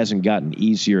Kentucky hasn't gotten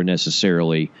easier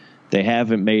necessarily. They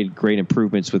haven't made great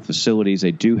improvements with facilities.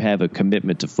 They do have a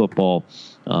commitment to football.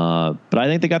 But I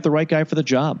think they got the right guy for the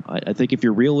job. I think if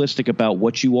you're realistic about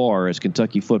what you are as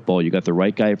Kentucky football, you got the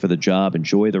right guy for the job.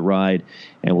 Enjoy the ride,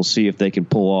 and we'll see if they can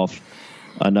pull off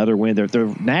another win.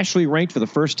 They're nationally ranked for the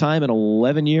first time in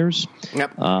 11 years.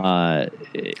 Yep.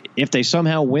 If they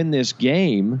somehow win this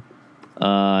game,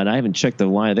 and I haven't checked the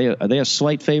line. Are they a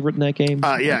slight favorite in that game?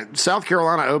 Yeah. South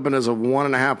Carolina opened as a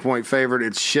 1.5-point favorite.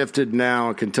 It's shifted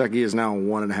now. Kentucky is now a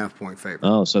 1.5-point favorite.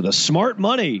 Oh, so the smart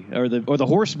money or the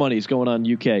horse money is going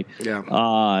on UK.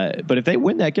 Yeah. But if they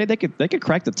win that game, they could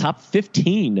crack the top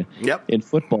 15 in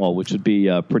football, which would be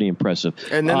pretty impressive.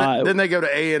 And then they go to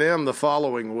A&M the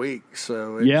following week.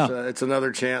 So it's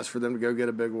another chance for them to go get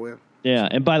a big win. Yeah,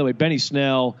 and by the way, Benny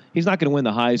Snell, he's not going to win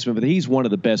the Heisman, but he's one of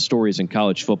the best stories in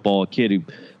college football. A kid who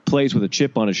plays with a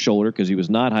chip on his shoulder because he was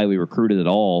not highly recruited at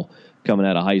all coming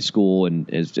out of high school and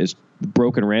is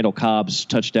broken Randall Cobb's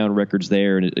touchdown records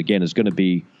there, and again is going to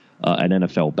be an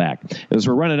NFL back. As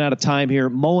we're running out of time here,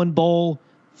 Mullen Bowl,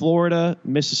 Florida,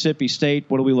 Mississippi State,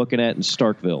 what are we looking at in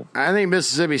Starkville? I think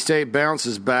Mississippi State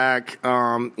bounces back,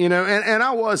 and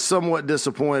I was somewhat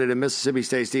disappointed in Mississippi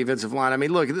State's defensive line. I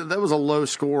mean, look, that was a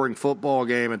low-scoring football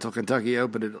game until Kentucky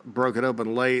broke it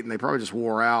open late, and they probably just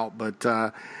wore out. But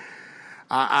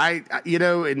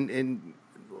in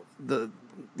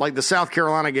the South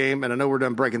Carolina game, and I know we're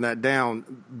done breaking that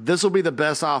down, this will be the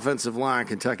best offensive line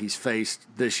Kentucky's faced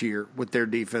this year with their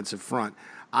defensive front.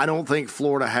 I don't think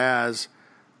Florida has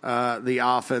the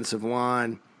offensive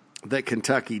line that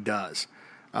Kentucky does.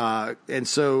 And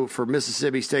so for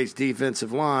Mississippi State's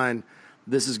defensive line,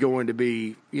 this is going to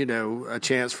be, a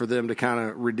chance for them to kind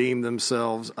of redeem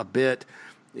themselves a bit.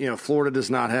 Florida does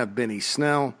not have Benny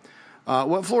Snell.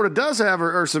 What Florida does have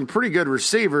are some pretty good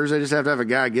receivers. They just have to have a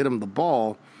guy get them the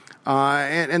ball.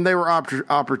 And they were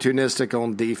opportunistic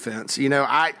on defense.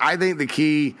 I think the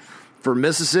key for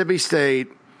Mississippi State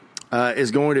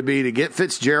is going to be to get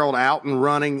Fitzgerald out and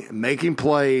running, making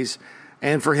plays,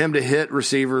 and for him to hit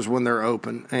receivers when they're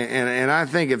open. And I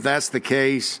think if that's the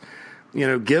case,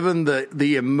 given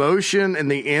the emotion and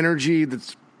the energy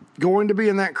that's going to be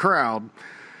in that crowd,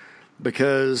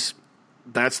 because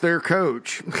that's their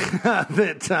coach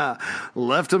that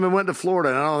left them and went to Florida.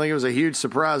 And I don't think it was a huge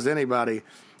surprise to anybody.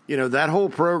 That whole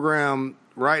program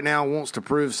right now wants to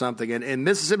prove something. And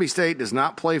Mississippi State does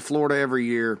not play Florida every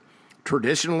year.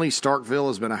 Traditionally, Starkville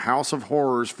has been a house of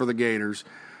horrors for the Gators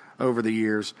over the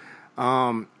years.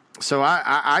 So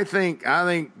I think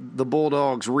the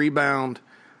Bulldogs rebound.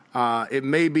 It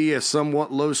may be a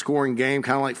somewhat low-scoring game,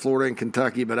 kind of like Florida and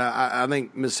Kentucky, but I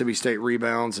think Mississippi State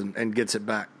rebounds and gets it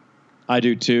back. I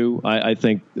do too. I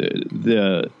think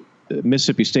the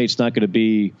Mississippi State's not going to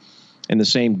be in the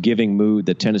same giving mood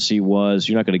that Tennessee was.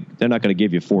 They're not going to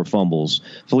give you 4 fumbles.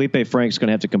 Felipe Frank's going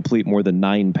to have to complete more than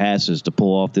 9 passes to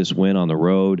pull off this win on the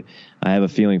road. I have a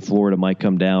feeling Florida might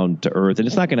come down to earth, and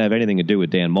it's not going to have anything to do with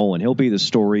Dan Mullen. He'll be the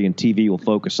story, and TV will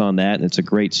focus on that, and it's a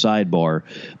great sidebar.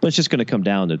 But it's just going to come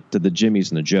down to the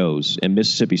Jimmies and the Joes. And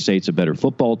Mississippi State's a better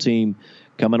football team,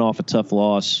 coming off a tough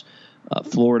loss.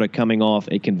 Florida coming off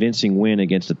a convincing win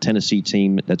against a Tennessee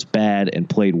team that's bad and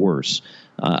played worse.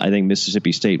 I think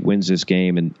Mississippi State wins this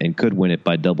game and could win it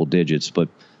by double digits. But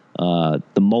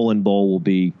the Mullen Bowl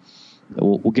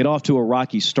will get off to a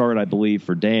rocky start, I believe,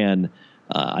 for Dan.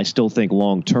 I still think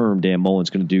long-term Dan Mullen's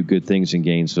going to do good things in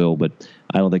Gainesville, but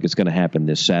I don't think it's going to happen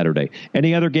this Saturday.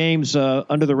 Any other games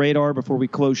under the radar before we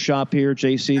close shop here,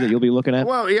 JC, that you'll be looking at?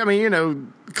 Well,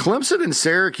 Clemson and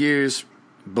Syracuse,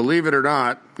 believe it or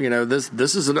not,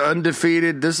 this is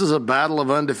this is a battle of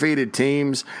undefeated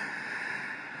teams.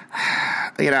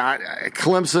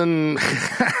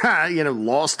 Clemson,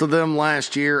 lost to them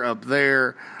last year up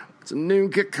there. It's a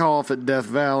noon kickoff at Death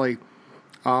Valley.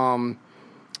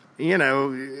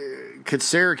 Could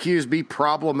Syracuse be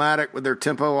problematic with their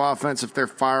tempo offense if they're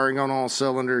firing on all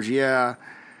cylinders? Yeah.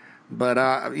 But,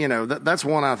 that's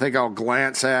one I think I'll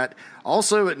glance at.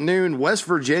 Also at noon, West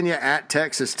Virginia at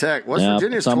Texas Tech.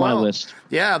 Virginia's 12. On my list.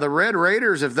 Yeah, the Red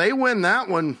Raiders, if they win that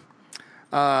one,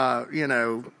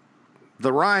 the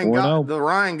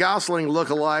Ryan Gosling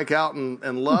lookalike out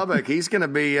in Lubbock, he's going to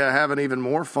be having even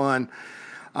more fun.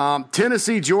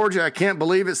 Tennessee, Georgia, I can't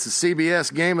believe it's the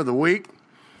CBS game of the week.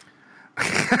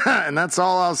 And that's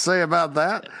all I'll say about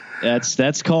that.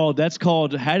 That's called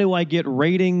how do I get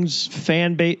ratings,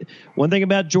 fan base. One thing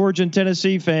about Georgia and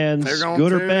Tennessee fans,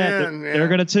 good or bad, they're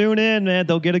going to tune in, man.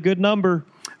 They'll get a good number.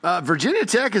 Virginia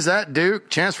Tech is at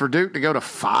Duke. Chance for Duke to go to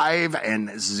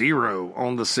 5-0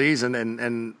 on the season,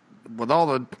 and with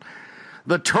all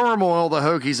the turmoil the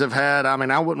Hokies have had,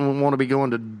 I wouldn't want to be going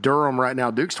to Durham right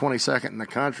now. Duke's 22nd in the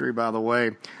country, by the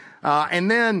way. And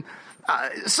then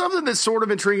something that's sort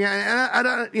of intriguing, and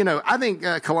I think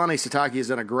Kalani Sitake has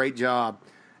done a great job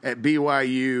at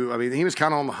BYU. He was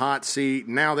kind of on the hot seat.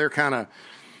 Now they're kind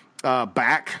of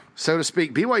back, so to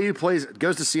speak. BYU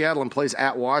goes to Seattle and plays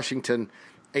at Washington,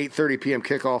 8:30 p.m.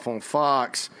 kickoff on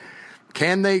Fox.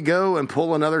 Can they go and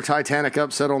pull another Titanic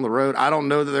upset on the road? I don't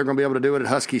know that they're going to be able to do it at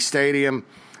Husky Stadium,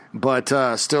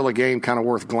 but still a game kind of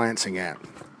worth glancing at.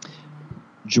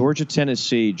 Georgia,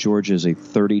 Tennessee. Georgia is a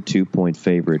 32-point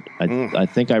favorite. I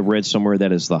think I read somewhere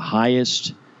that is the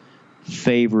highest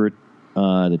favorite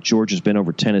that Georgia's been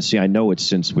over Tennessee. I know it's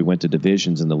since we went to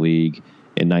divisions in the league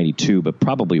in '92, but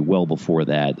probably well before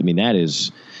that. That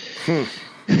is...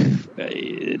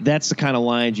 That's the kind of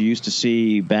lines you used to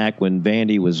see back when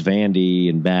Vandy was Vandy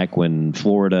and back when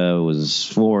Florida was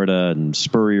Florida and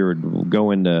Spurrier would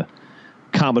go into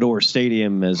Commodore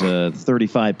Stadium as a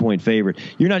 35-point favorite.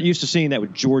 You're not used to seeing that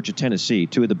with Georgia, Tennessee,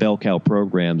 two of the bell cow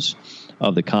programs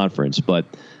of the conference. But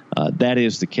that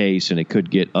is the case, and it could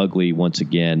get ugly once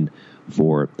again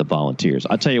for the Volunteers.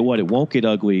 I'll tell you what, it won't get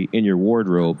ugly in your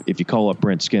wardrobe if you call up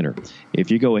Brent Skinner.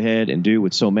 If you go ahead and do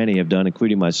what so many have done,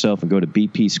 including myself, and go to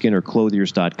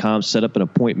bpskinnerclothiers.com, set up an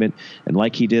appointment, and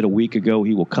like he did a week ago,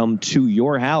 he will come to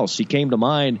your house. He came to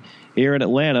mine here in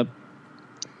Atlanta.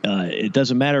 It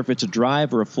doesn't matter if it's a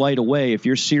drive or a flight away. If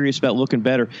you're serious about looking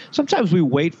better, sometimes we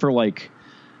wait for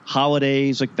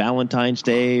holidays like Valentine's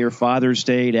Day or Father's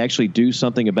Day to actually do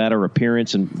something about our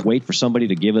appearance and wait for somebody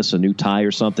to give us a new tie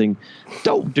or something.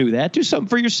 Don't do that. Do something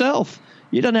for yourself.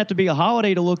 It doesn't have to be a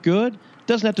holiday to look good. It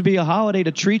doesn't have to be a holiday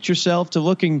to treat yourself to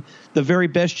looking the very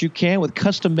best you can with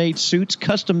custom-made suits,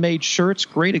 custom-made shirts,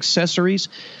 great accessories.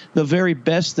 The very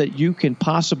best that you can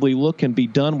possibly look can be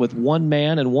done with one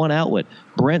man and one outlet.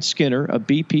 Brent Skinner of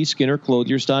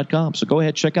bpskinnerclothiers.com. So go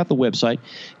ahead, check out the website.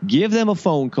 Give them a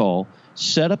phone call.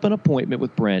 Set up an appointment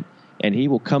with Brent, and he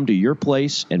will come to your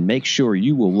place and make sure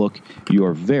you will look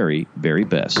your very, very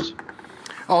best.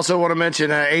 Also want to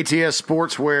mention ATS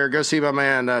Sportswear. Go see my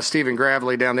man Stephen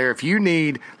Gravely down there. If you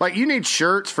need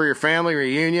shirts for your family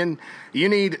reunion, you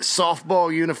need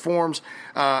softball uniforms,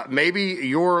 maybe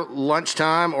your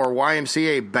lunchtime or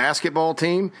YMCA basketball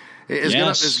team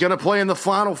is going to play in the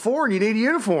Final Four, and you need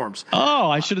uniforms. Oh,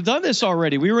 I should have done this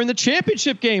already. We were in the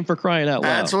championship game, for crying out loud.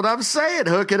 That's what I'm saying.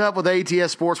 Hook it up with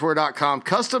ATSSportswear.com.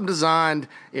 Custom designed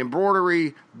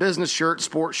embroidery, business shirts,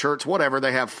 sports shirts, whatever.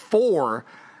 They have 4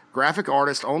 graphic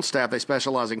artists on staff. They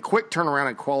specialize in quick turnaround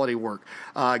and quality work.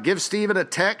 Give Steven a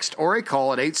text or a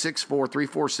call at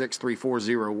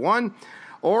 864-346-3401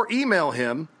 or email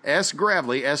him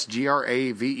sgravely,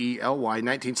 SGRAVELY,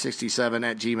 1967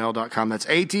 at gmail.com. That's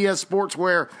ATS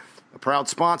Sportswear, a proud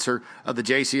sponsor of the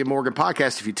JC and Morgan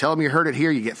podcast. If you tell them you heard it here,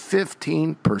 you get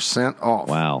 15% off.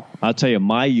 Wow. I'll tell you,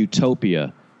 my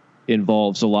utopia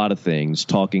involves a lot of things,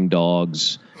 talking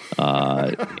dogs,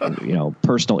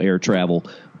 personal air travel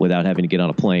without having to get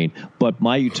on a plane. But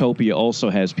my utopia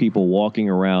also has people walking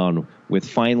around with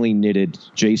finely knitted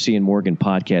JC and Morgan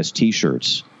podcast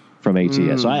T-shirts from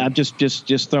ATS. So I'm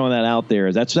just throwing that out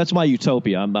there. That's my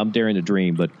utopia. I'm daring to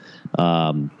dream, but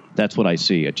that's what I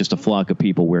see. Just a flock of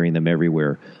people wearing them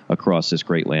everywhere across this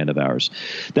great land of ours.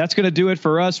 That's going to do it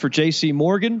for us, for JC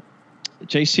Morgan,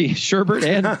 JC Sherbert,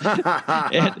 and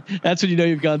that's when you know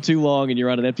you've gone too long and you're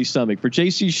on an empty stomach. For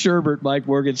JC Sherbert, Mike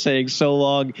Morgan saying so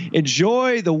long.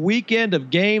 Enjoy the weekend of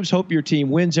games. Hope your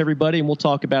team wins, everybody, and we'll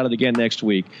talk about it again next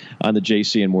week on the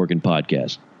JC and Morgan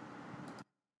podcast.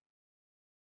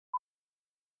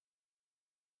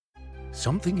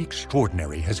 Something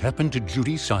extraordinary has happened to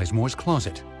Judy Sizemore's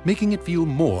closet, making it feel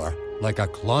more like a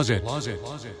closet.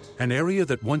 An area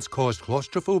that once caused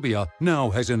claustrophobia now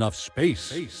has enough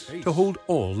space to hold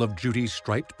all of Judy's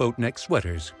striped boat neck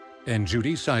sweaters. And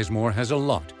Judy Sizemore has a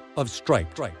lot of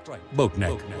striped boat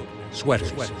neck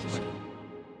sweaters.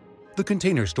 The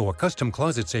Container Store Custom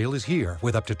Closet Sale is here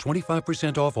with up to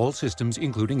 25% off all systems,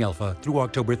 including Alpha, through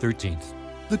October 13th.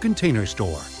 The Container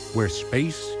Store, where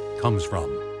space comes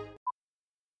from.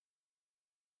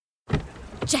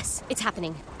 Jess, it's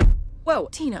happening. Whoa,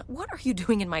 Tina, what are you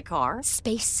doing in my car?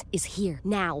 Space is here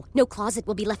now. No closet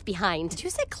will be left behind. Did you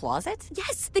say closet?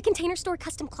 Yes, the Container Store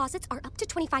custom closets are up to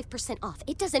 25% off.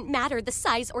 It doesn't matter the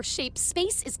size or shape.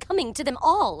 Space is coming to them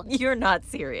all. You're not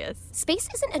serious. Space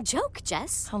isn't a joke,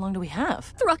 Jess. How long do we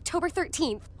have? Through October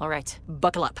 13th. All right,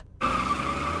 buckle up.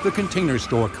 The Container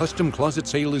Store Custom Closet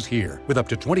Sale is here with up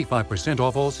to 25%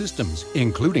 off all systems,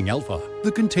 including Alpha.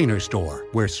 The Container Store,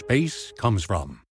 where space comes from.